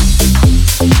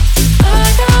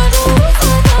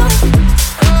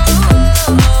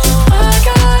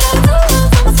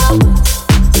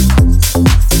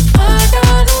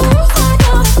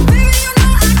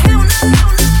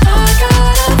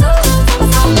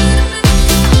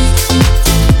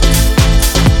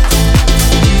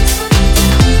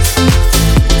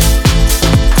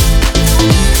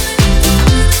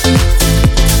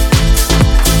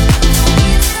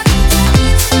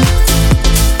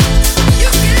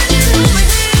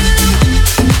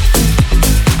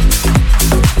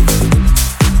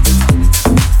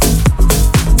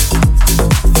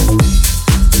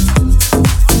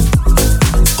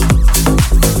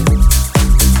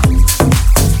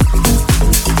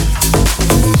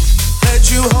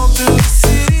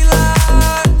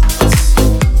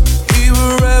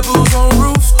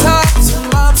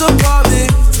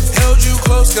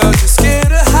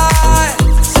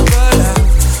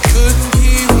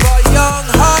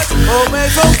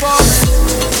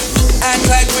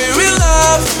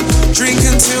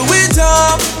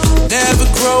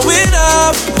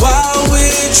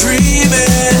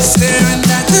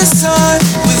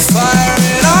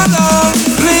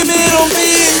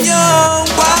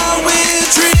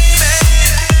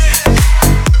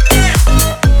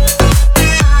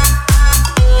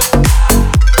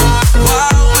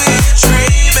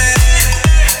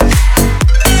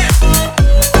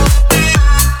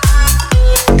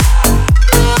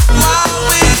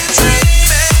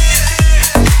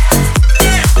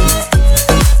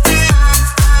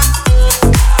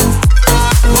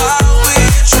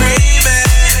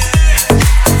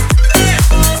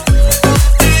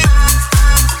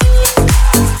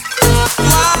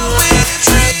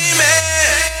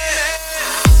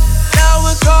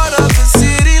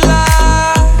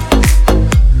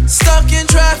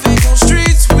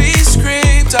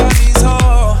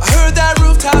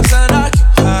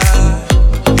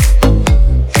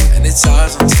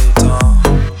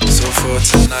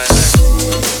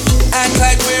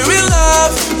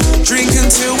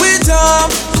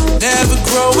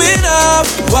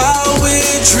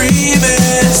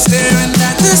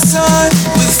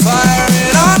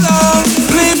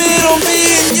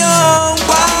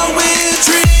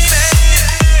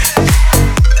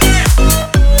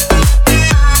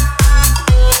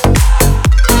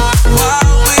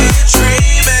 While we're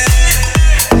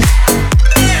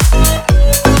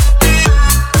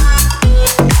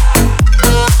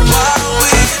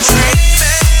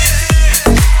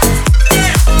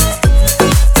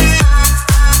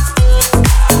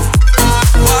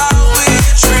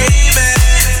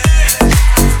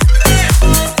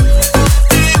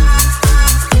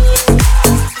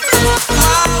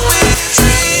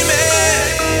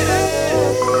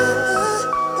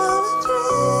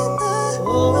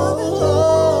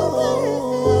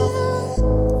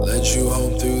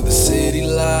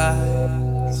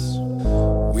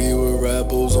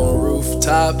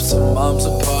some mom's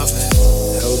apartment.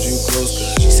 Held you close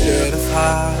cause you're scared of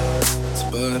heights,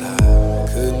 but I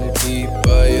couldn't keep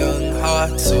our young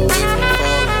hearts away from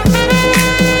falling.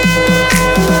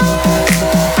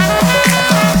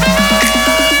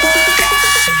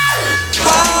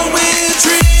 While we're dreaming, while we're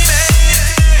dreaming,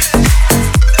 while we're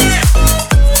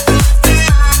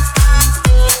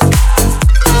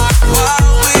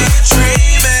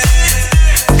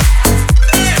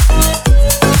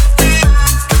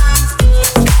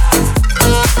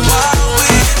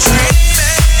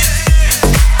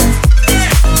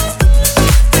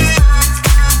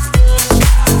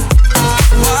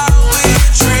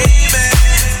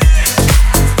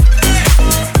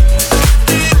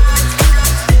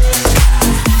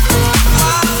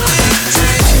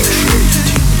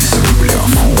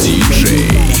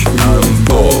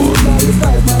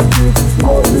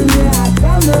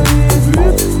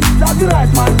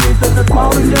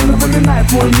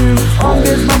мой мир. Он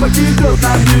без бабок идет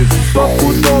на бит.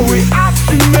 Стопудовый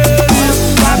оптимист.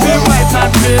 Пробивает на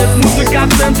свет. Музыка в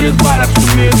центре баров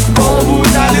шумит. В голову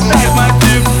залетает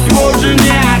мотив. Его уже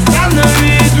не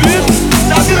остановить. Видишь?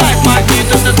 Забирает магнит.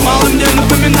 Этот малый мне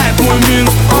напоминает мой мир.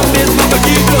 Он без бабок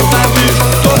идет на бит.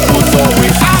 Стопудовый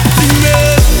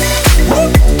оптимист.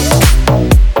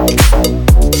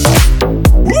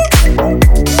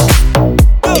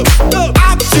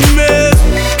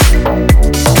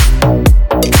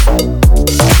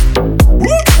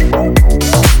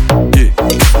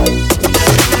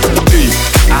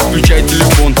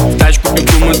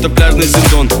 Это пляжный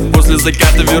сезон. После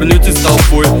заката вернетесь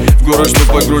толпой в город, что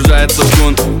погружается в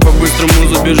гон. По-быстрому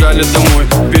забежали домой,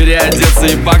 переодеться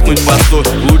и бахнуть по 100.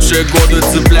 Лучшие годы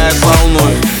цепляют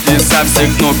волной и со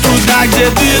всех ног. Туда, где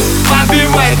дым,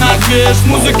 подбивает на движ.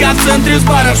 Музыка в центре с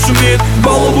баров шумит. В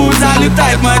голову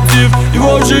залетает мотив.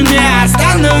 Его уже не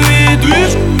остановить,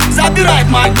 движ. Забирает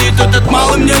магнит, этот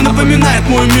малый мне напоминает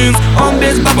мой Минск. Он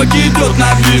без бабок идет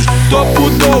на движ.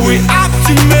 Стопудовый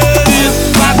оптимист.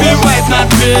 Подбивает на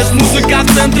движ. Музыка в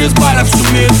центре с баров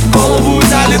шумит. В голову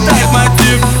залетает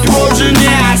мотив. Его уже не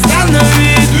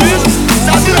остановить, движ.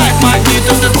 Забирает магнит,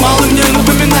 этот малый мне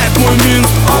напоминает мой Минск.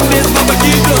 Он без бабок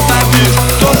идет на движ.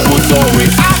 Стопудовый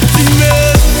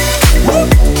оптимист.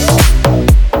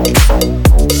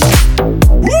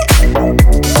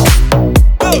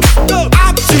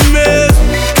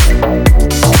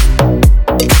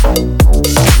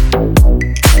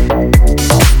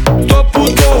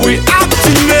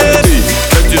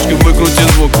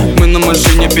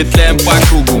 Петляем по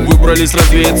кругу, выбрались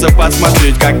развеяться,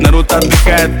 посмотреть, как народ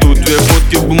отдыхает тут. Две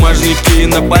фотки в бумажнике и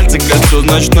на пальце кольцо.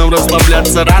 Значит, нам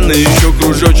расслабляться рано. Еще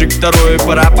кружочек второй,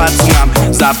 пора пацанам.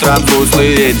 Завтра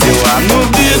взрослые дела. Ну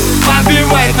бит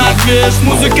подбивает на движ.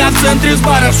 Музыка в центре с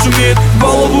баров шумит. В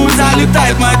голову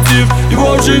залетает мотив.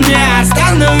 Его уже не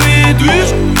остановить, движ.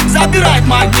 Забирает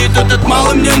магнит, этот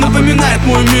малый мне напоминает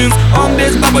мой Минск. Он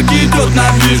без бабок идет на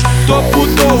движ.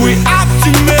 Стопудовый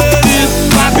оптимист.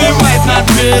 Подбивает на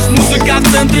движ. Музыка в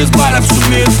центре с баров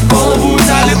шумит. В голову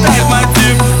залетает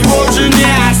мотив. Его уже не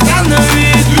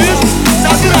остановить, движ.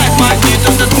 Забирает магнит,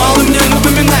 этот малый мне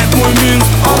напоминает мой Минск.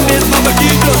 Он без бабок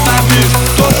идет на движ.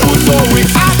 Стопудовый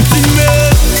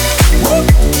оптимист.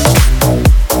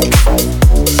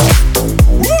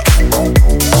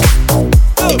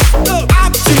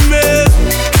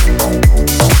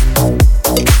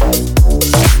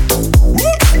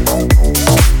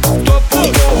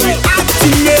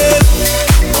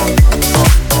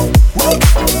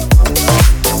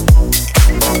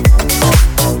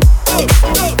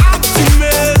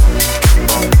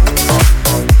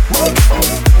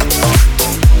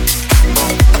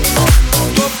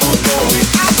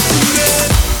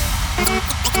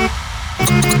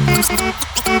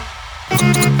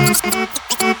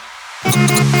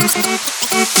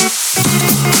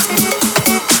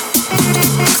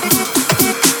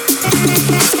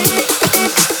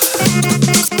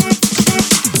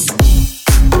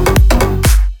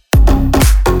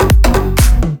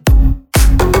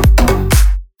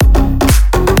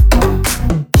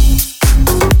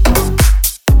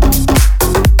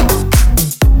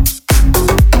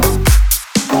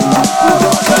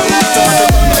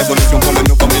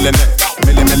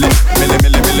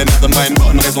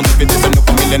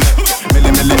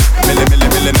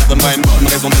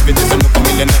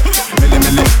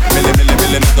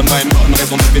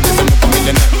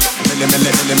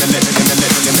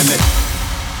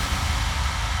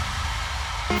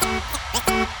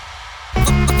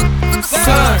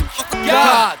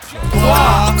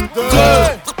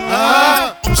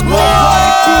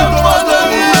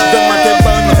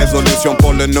 Résolution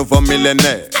pour le nouveau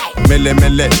millénaire.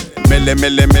 millénaire,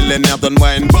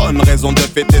 donne-moi une bonne raison de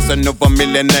fêter ce nouveau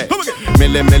millénaire.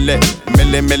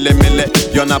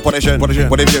 Y'en a pour les jeunes, pour les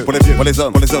vieux, pour les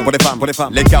hommes, pour les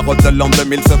femmes. Les carottes de l'an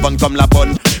 2000 se vendent comme la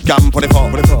bonne gamme pour les forts,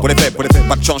 pour les faibles.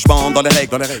 Pas de changement dans les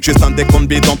règles, juste un décompte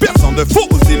bidon, personne de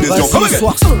fausses illusions. Comme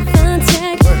soir. Au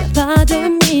 20e, pas de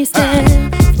mystère.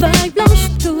 Feuille blanche,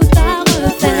 tout à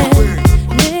refaire.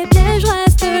 Les pièges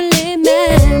restent les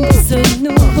mêmes. Ce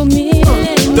nouveau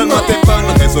millénaire. Donne-moi tes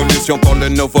bonnes résolutions pour le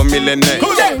nouveau millénaire.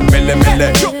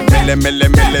 Millénaire,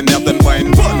 donne-moi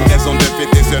une bonne raison de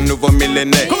fêter ce nouveau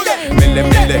millénaire.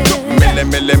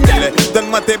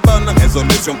 Donne-moi tes bonnes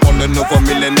résolutions pour le nouveau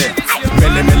millénaire.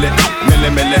 Millénaire,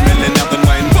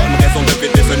 donne-moi une bonne raison de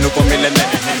fêter ce nouveau millénaire.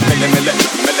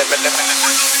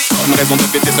 Une raison de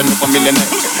fêter ce nouveau millénaire.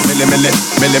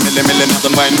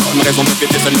 Donne-moi une bonne raison de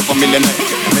fêter ce nouveau millénaire.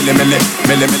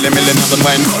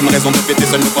 Donne-moi une bonne raison de fêter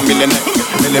ce nouveau millénaire.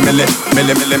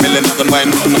 Donne-moi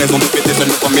une bonne raison de fêter ce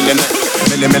nouveau millénaire.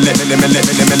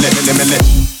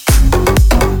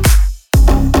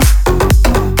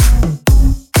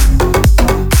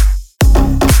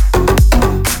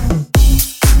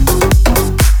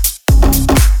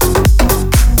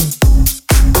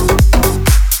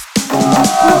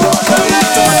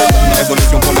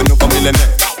 Résolution pour le nouveau millénaire.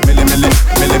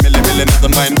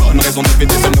 Donne-moi une bonne raison de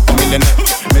fêter ce nouveau millénaire.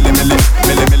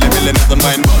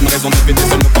 Donne-moi une bonne raison de fêter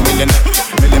ce nouveau millénaire.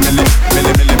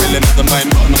 Donne-moi une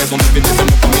bonne raison de fêter ce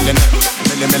nouveau millénaire.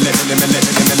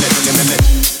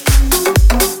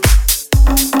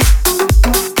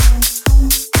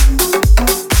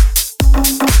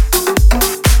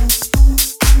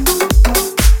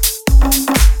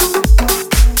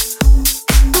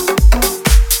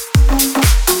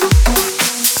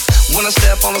 When I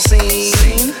step on the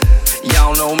scene,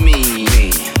 y'all know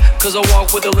me. Cause I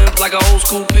walk with a limp like an old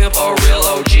school pimp or a real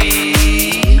OG.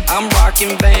 I'm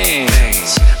rocking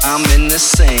bands, I'm in the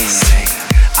scene.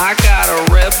 I got a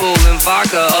Red Bull and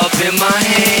vodka up in my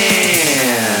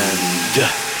hand.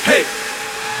 Hey,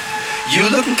 you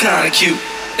looking kinda cute,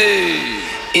 hey,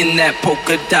 in that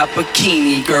polka dot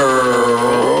bikini,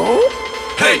 girl.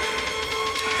 Hey,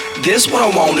 this what I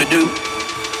wanna do.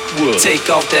 Take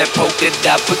off that polka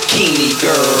dot bikini,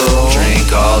 girl.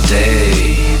 Drink all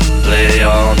day, play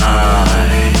all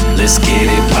night. Let's get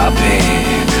it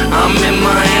poppin'. I'm in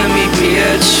Miami,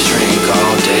 bitch. Drink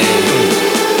all day,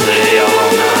 play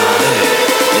all night.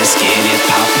 Let's get it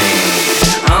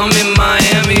poppin'. I'm in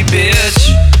Miami, bitch.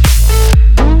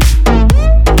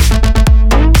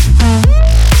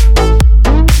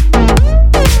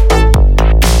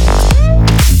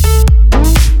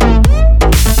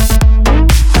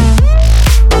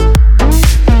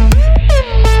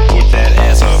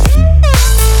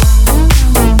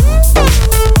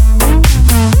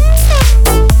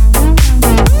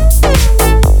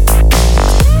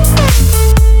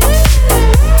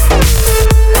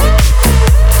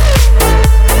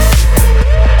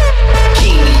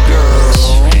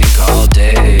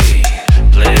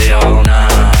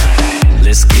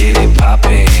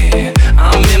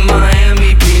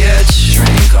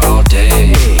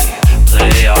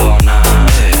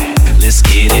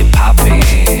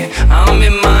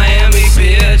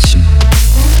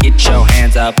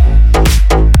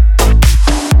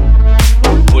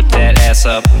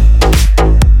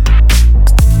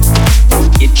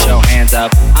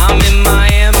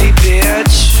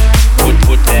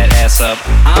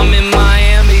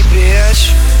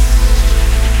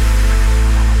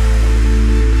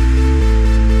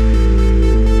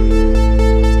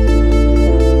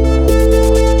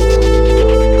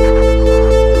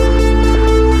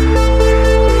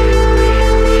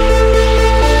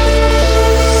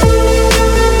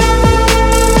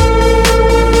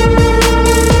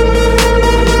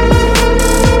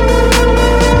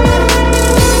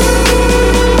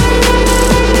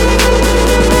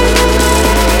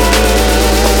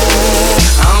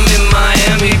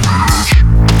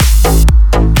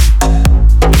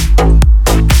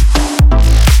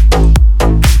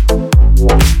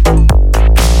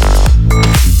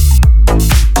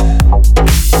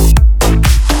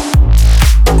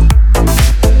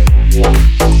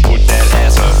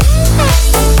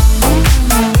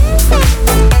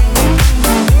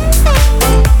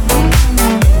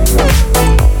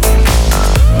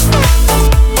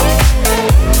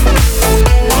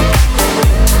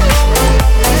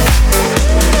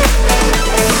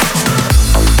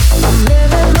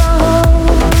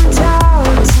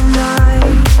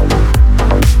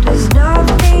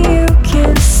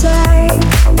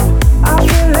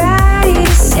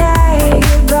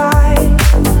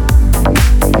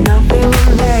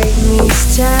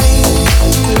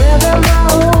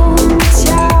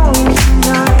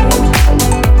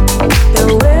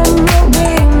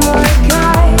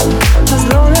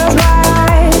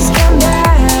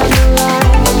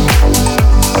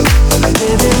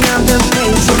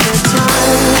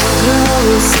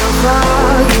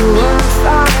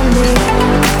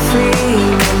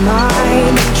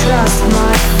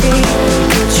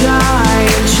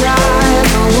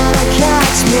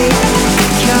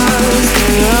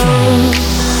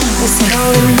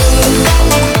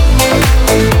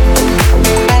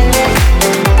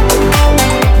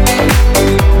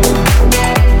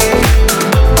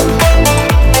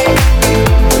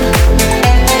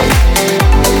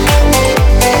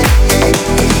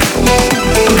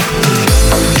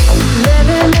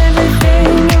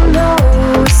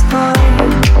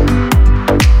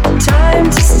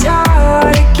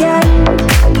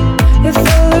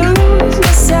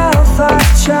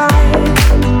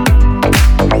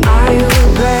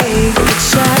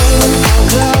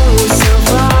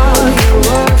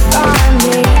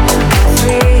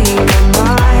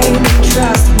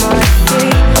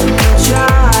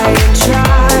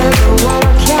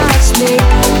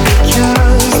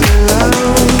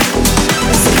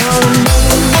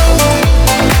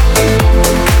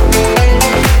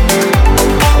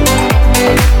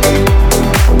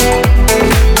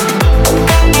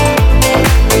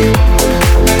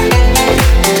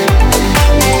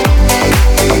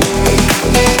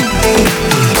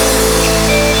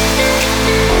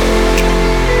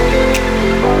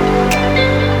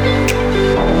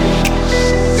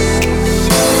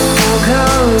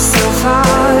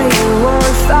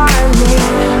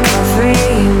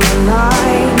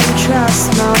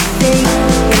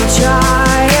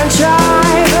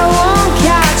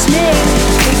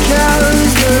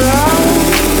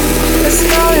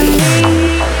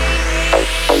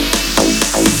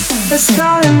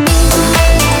 calling me.